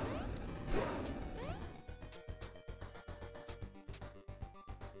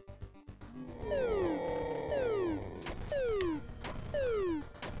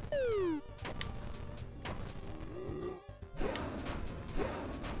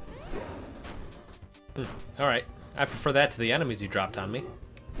 Alright, I prefer that to the enemies you dropped on me.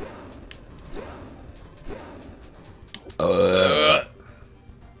 Oh.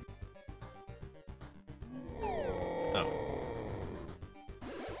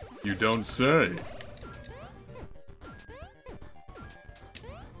 You don't say.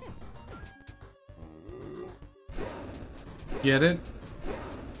 Get it?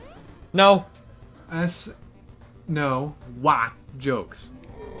 No! No. Wah. Jokes.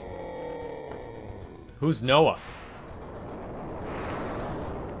 Who's Noah?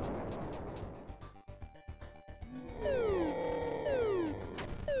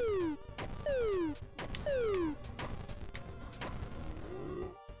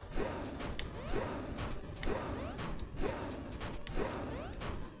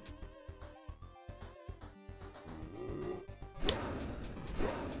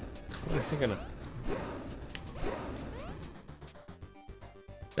 What is he gonna...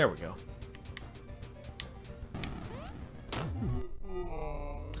 There we go.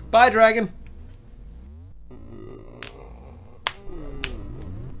 Bye, dragon!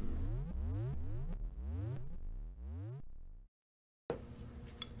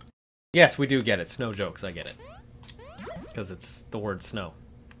 Yes, we do get it. Snow jokes, I get it. Because it's the word snow.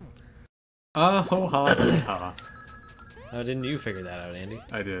 Oh, ha, ha. How didn't you figure that out, Andy?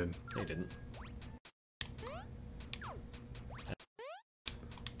 I did. You didn't.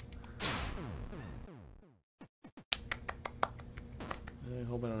 I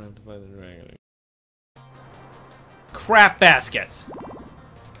hope I don't have to fight the dragon. Crap baskets!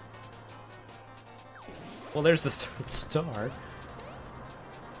 Well, there's the third star.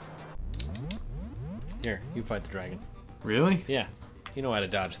 Here, you fight the dragon. Really? Yeah, you know how to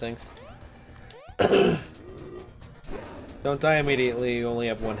dodge things. Don't die immediately, you only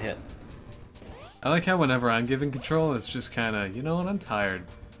have one hit. I like how whenever I'm given control, it's just kind of, you know what, I'm tired.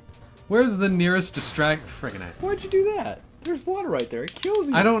 Where's the nearest friggin' A. Why'd you do that? There's water right there. It kills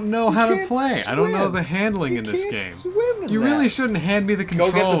you. I don't know how to play. I don't know the handling in this You game. can't swim in You that. really shouldn't hand me the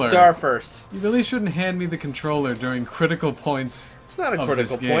controller. Go get the star first. You really shouldn't hand me the controller during critical points. It's not a of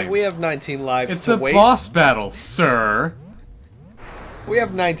critical this point. game. We have 19 lives It's to a waste. boss battle, sir. We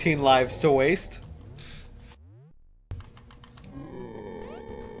have 19 lives to waste.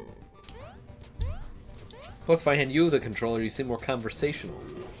 Plus, if I hand you the controller, you seem more conversational.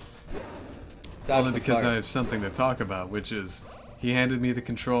 Dodge Only the because fire. I have something to talk about, which is he handed me the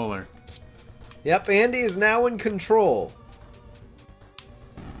controller. Yep, Andy is now in control.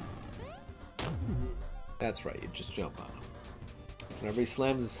 That's right, you just jump on him. Whenever he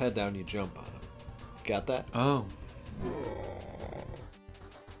slams his head down, you jump on him. Got that? Oh.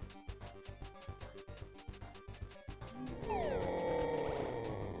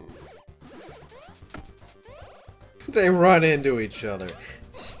 They run into each other.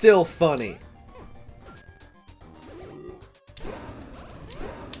 Still funny.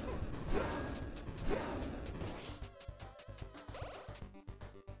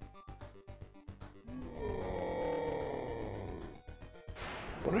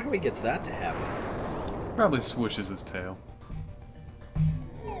 Wonder how he gets that to happen. Probably swishes his tail.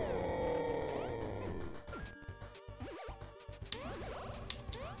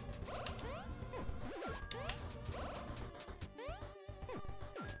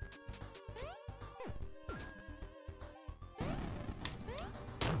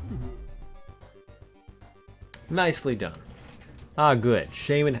 Nicely done. Ah, good.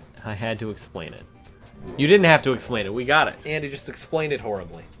 Shame I had to explain it. You didn't have to explain it. We got it. Andy just explained it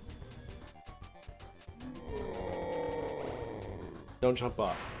horribly. Don't jump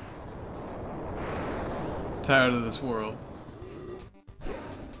off. Tired of this world.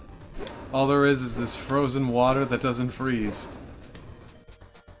 All there is this frozen water that doesn't freeze.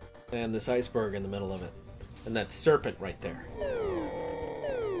 And this iceberg in the middle of it. And that serpent right there.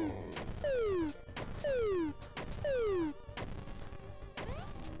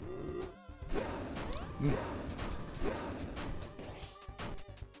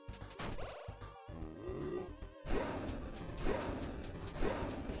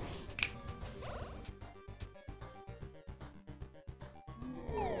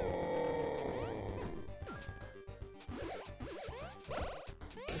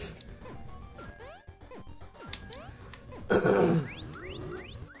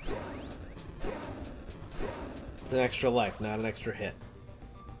 An extra life, not an extra hit.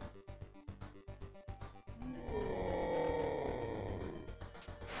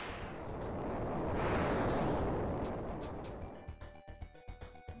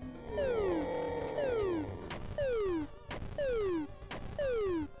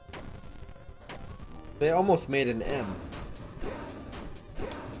 They almost made an M.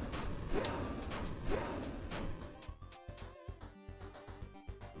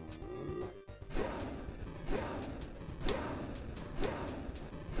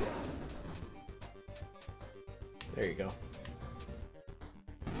 There you go.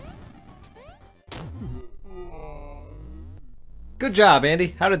 Good job,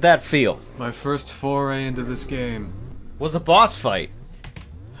 Andy. How did that feel? My first foray into this game. Was a boss fight.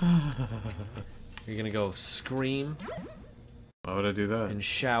 You're gonna go scream Why would I do that? and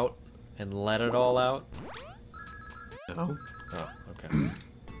shout and let it all out? No. Oh, okay.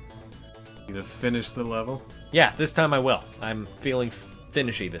 You gonna finish the level? Yeah, this time I will. I'm feeling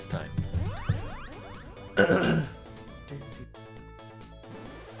finishy this time.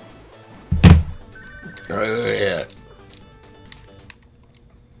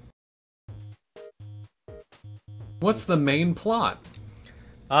 What's the main plot?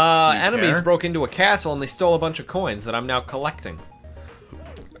 Enemies care? broke into a castle and they stole a bunch of coins that I'm now collecting.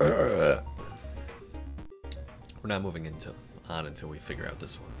 We're not moving on until we figure out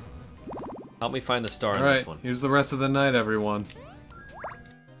this one. Help me find the star in this Alright, one. here's the rest of the night, everyone.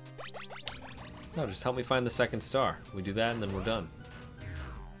 No, just help me find the second star. We do that and then we're done.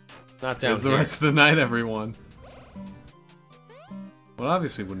 Not down Here's the here. rest of the night, everyone. Well,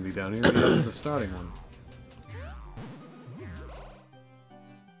 obviously wouldn't be down here. It'd be up to the starting one.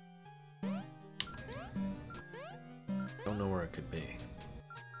 Don't know where it could be.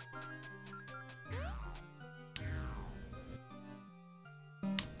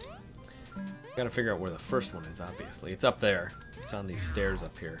 Gotta figure out where the first one is, obviously. It's up there. It's on these stairs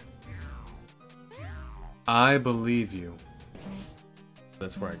up here. I believe you.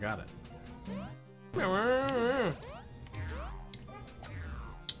 That's where I got it.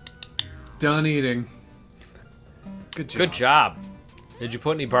 Done eating. Good job. Good job. Did you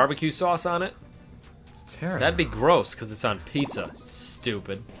put any barbecue sauce on it? It's terrible. That'd be gross, because it's on pizza.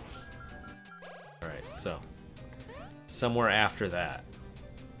 Stupid. Alright, so somewhere after that.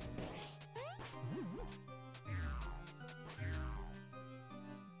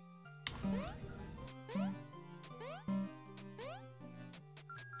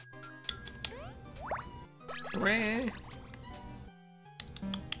 Rah.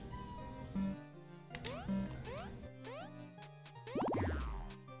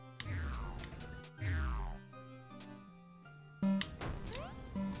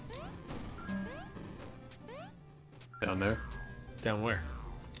 Down there. Down where?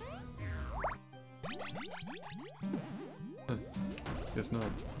 Guess not.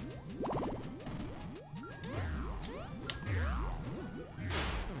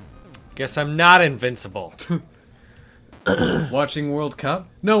 Guess I'm not invincible. Watching World Cup?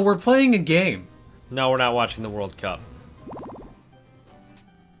 No, we're playing a game. No, we're not watching the World Cup.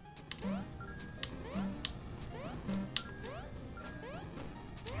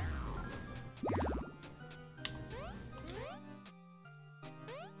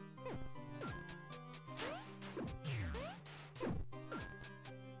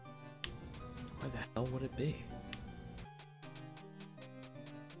 Where the hell would it be?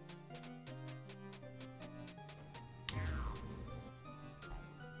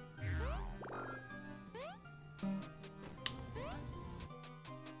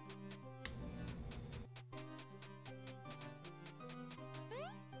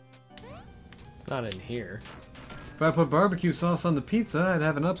 It's not in here. If I put barbecue sauce on the pizza, I'd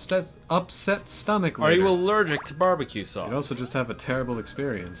have an upset stomach later. Are you allergic to barbecue sauce? You'd also just have a terrible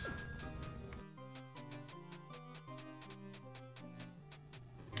experience.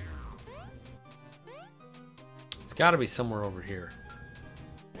 It's got to be somewhere over here.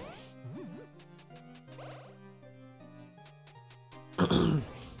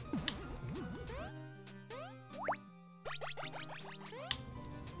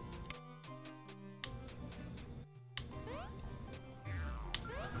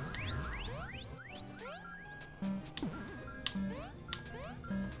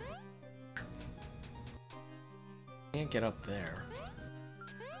 Can't get up there.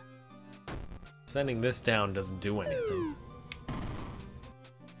 Sending this down doesn't do anything.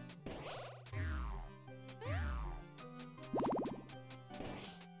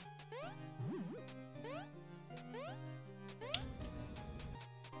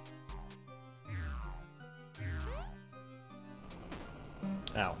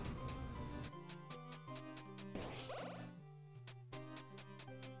 Ow.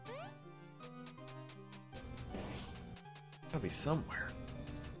 Gotta be somewhere.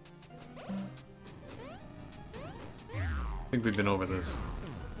 I think we've been over this.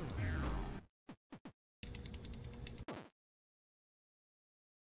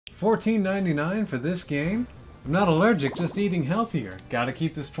 $14.99 for this game? I'm not allergic, just eating healthier. Gotta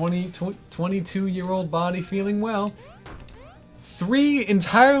keep this 22-year-old body feeling well. 3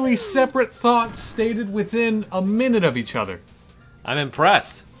 entirely separate thoughts stated within a minute of each other. I'm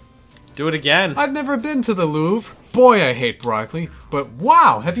impressed. Do it again. I've never been to the Louvre. Boy, I hate broccoli. But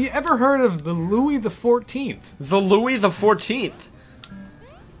wow, have you ever heard of the Louis XIV? The Louis XIV.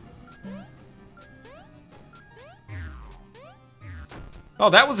 Oh,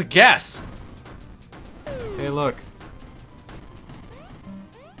 that was a guess. Hey, look.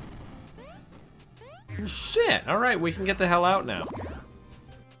 Shit. All right, we can get the hell out now. I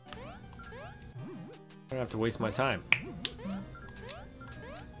don't have to waste my time.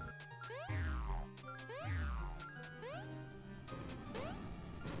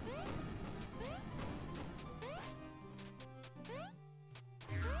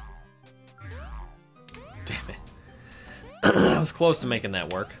 Damn it. I was close to making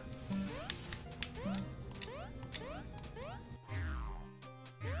that work.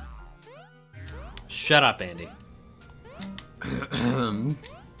 Shut up, Andy.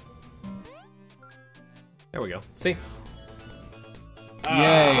 There we go. See?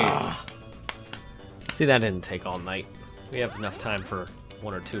 Yay. See, that didn't take all night. We have enough time for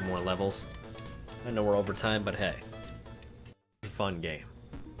 1 or 2 more levels. I know we're over time, but hey. It's a fun game.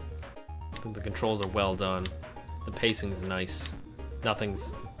 I think the controls are well done. The pacing's nice.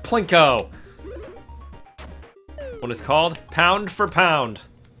 Nothing's... Plinko! What is called? Pound for pound.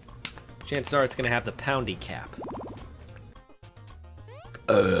 Chances are it's gonna have the poundy cap.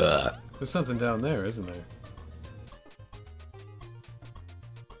 There's something down there, isn't there?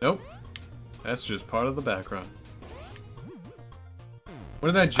 Nope. That's just part of the background.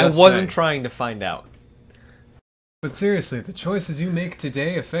 What did I just say? I wasn't trying to find out. But seriously, the choices you make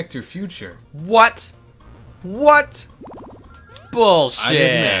today affect your future. What? What? Bullshit. I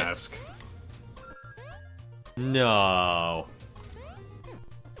didn't ask. No.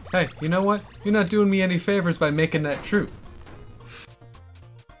 Hey, you know what? You're not doing me any favors by making that true.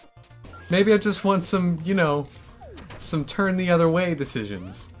 Maybe I just want some, you know, some turn the other way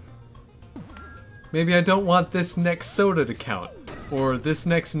decisions. Maybe I don't want this next soda to count. Or this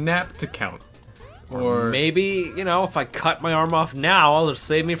next nap to count. Or maybe, you know, if I cut my arm off now, it'll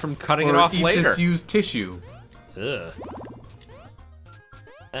save me from cutting it off eat later. this used tissue. Ugh.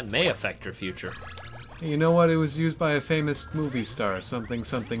 That may affect your future. You know what? It was used by a famous movie star. Something,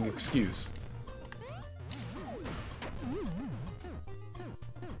 something excuse.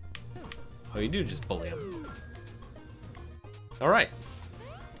 Oh, you do just bully him. Alright.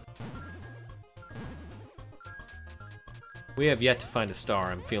 We have yet to find a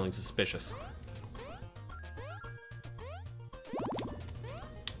star. I'm feeling suspicious.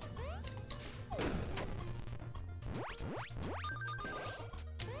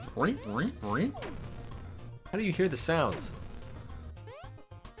 How do you hear the sounds?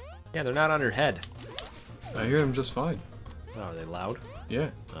 Yeah, they're not on your head. I hear them just fine. Oh, are they loud?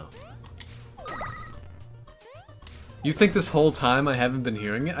 Yeah. Oh. You think this whole time I haven't been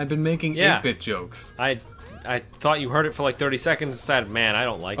hearing it? I've been making 8-bit jokes. I thought you heard it for like 30 seconds and decided, man, I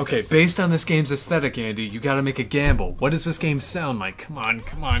don't like Okay, this. based on this game's aesthetic, Andy, you gotta make a gamble. What does this game sound like? Come on,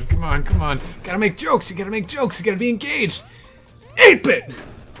 come on, come on, come on. Gotta make jokes, you gotta make jokes, you gotta be engaged. 8-bit!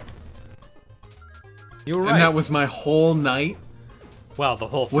 You were right. And that was my whole night? Well, the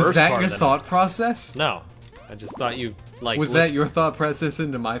whole first Was that part your of the thought process? No. I just thought you, like... Was that your thought process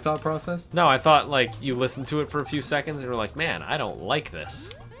into my thought process? No, I thought, like, you listened to it for a few seconds and you were like, man, I don't like this.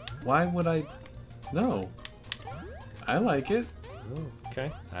 Why would I... No. I like it. Oh,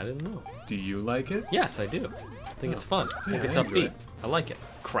 okay. I didn't know. Do you like it? Yes, I do. I think it's fun. I think Yeah, it's I enjoy upbeat. it. I like it.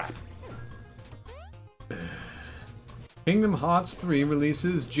 Crap. Kingdom Hearts 3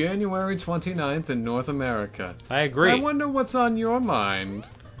 releases January 29th in North America. I agree. I wonder what's on your mind.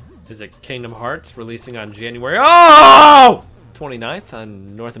 Is it Kingdom Hearts releasing on January 29th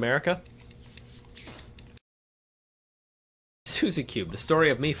on North America? Suzy Cube, the story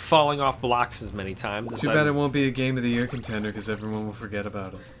of me falling off blocks as many times as Too bad it won't be a Game of the Year contender because everyone will forget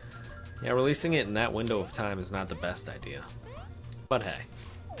about it. Yeah, releasing it in that window of time is not the best idea. But hey.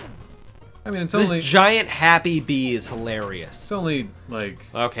 I mean, it's This only... giant happy bee is hilarious. It's only, like...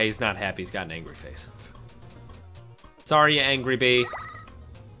 Okay, he's not happy. He's got an angry face. Sorry, you angry bee.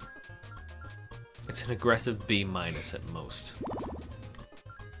 It's an aggressive B- at most.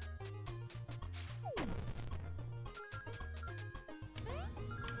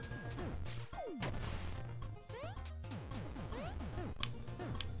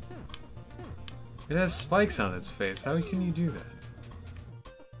 It has spikes on its face. How can you do that?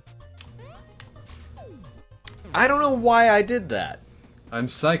 I don't know why I did that. I'm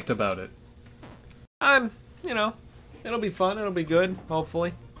psyched about it. You know, it'll be fun. It'll be good,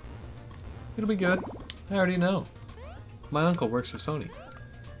 hopefully. It'll be good. I already know. My uncle works for Sony.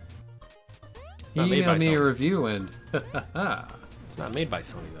 He not made by emailed me a Sony. review and... It's not made by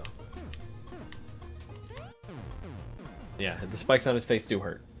Sony, though. Yeah, the spikes on his face do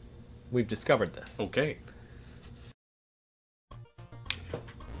hurt. We've discovered this. Okay.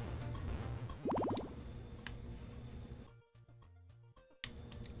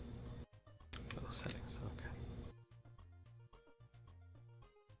 Oh, settings, okay.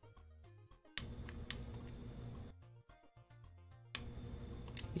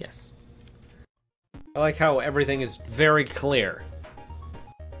 Yes. I like how everything is very clear.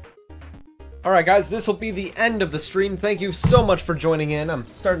 Alright guys, this will be the end of the stream. Thank you so much for joining in. I'm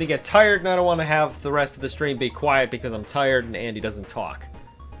starting to get tired and I don't want to have the rest of the stream be quiet because I'm tired and Andy doesn't talk.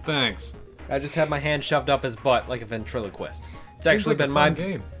 Thanks. I just have my hand shoved up his butt like a ventriloquist. It's Seems actually like been a my... fun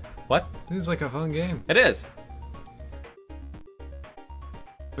game. What? Seems like a fun game. It is.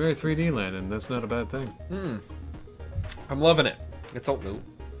 Very 3D land, and that's not a bad thing. I'm loving it. It's all new.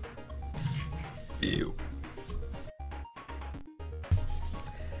 Ew.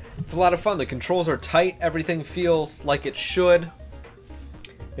 It's a lot of fun. The controls are tight. Everything feels like it should.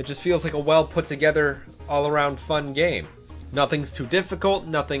 It just feels like a well put together, all around fun game. Nothing's too difficult.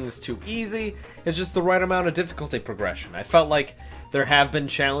 Nothing's too easy. It's just the right amount of difficulty progression. I felt like there have been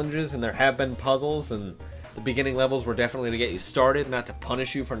challenges and there have been puzzles, and the beginning levels were definitely to get you started, not to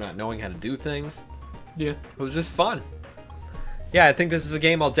punish you for not knowing how to do things. Yeah. It was just fun. Yeah, I think this is a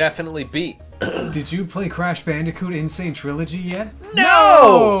game I'll definitely beat. Did you play Crash Bandicoot Insane Trilogy yet?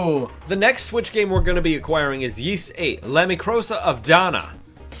 No! The next Switch game we're going to be acquiring is Ys 8, La Microsa of Dana.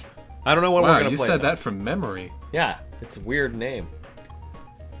 I don't know what we're going to play. You said though. that from memory. Yeah, it's a weird name.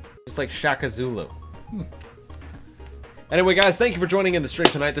 Just like Shaka Zulu. Anyway, guys, thank you for joining in the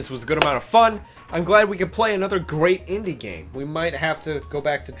stream tonight. This was a good amount of fun. I'm glad we could play another great indie game. We might have to go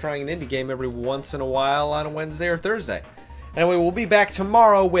back to trying an indie game every once in a while on a Wednesday or Thursday. Anyway, we'll be back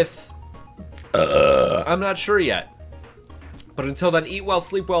tomorrow with... I'm not sure yet. But until then, eat well,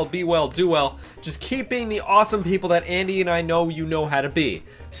 sleep well, be well, do well. Just keep being the awesome people that Andy and I know you know how to be.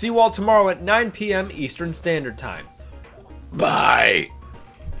 See you all tomorrow at 9 p.m. Eastern Standard Time. Bye.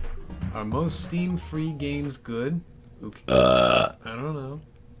 Are most Steam-free games good? I don't know.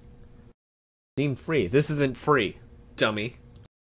 Steam free. This isn't free, dummy.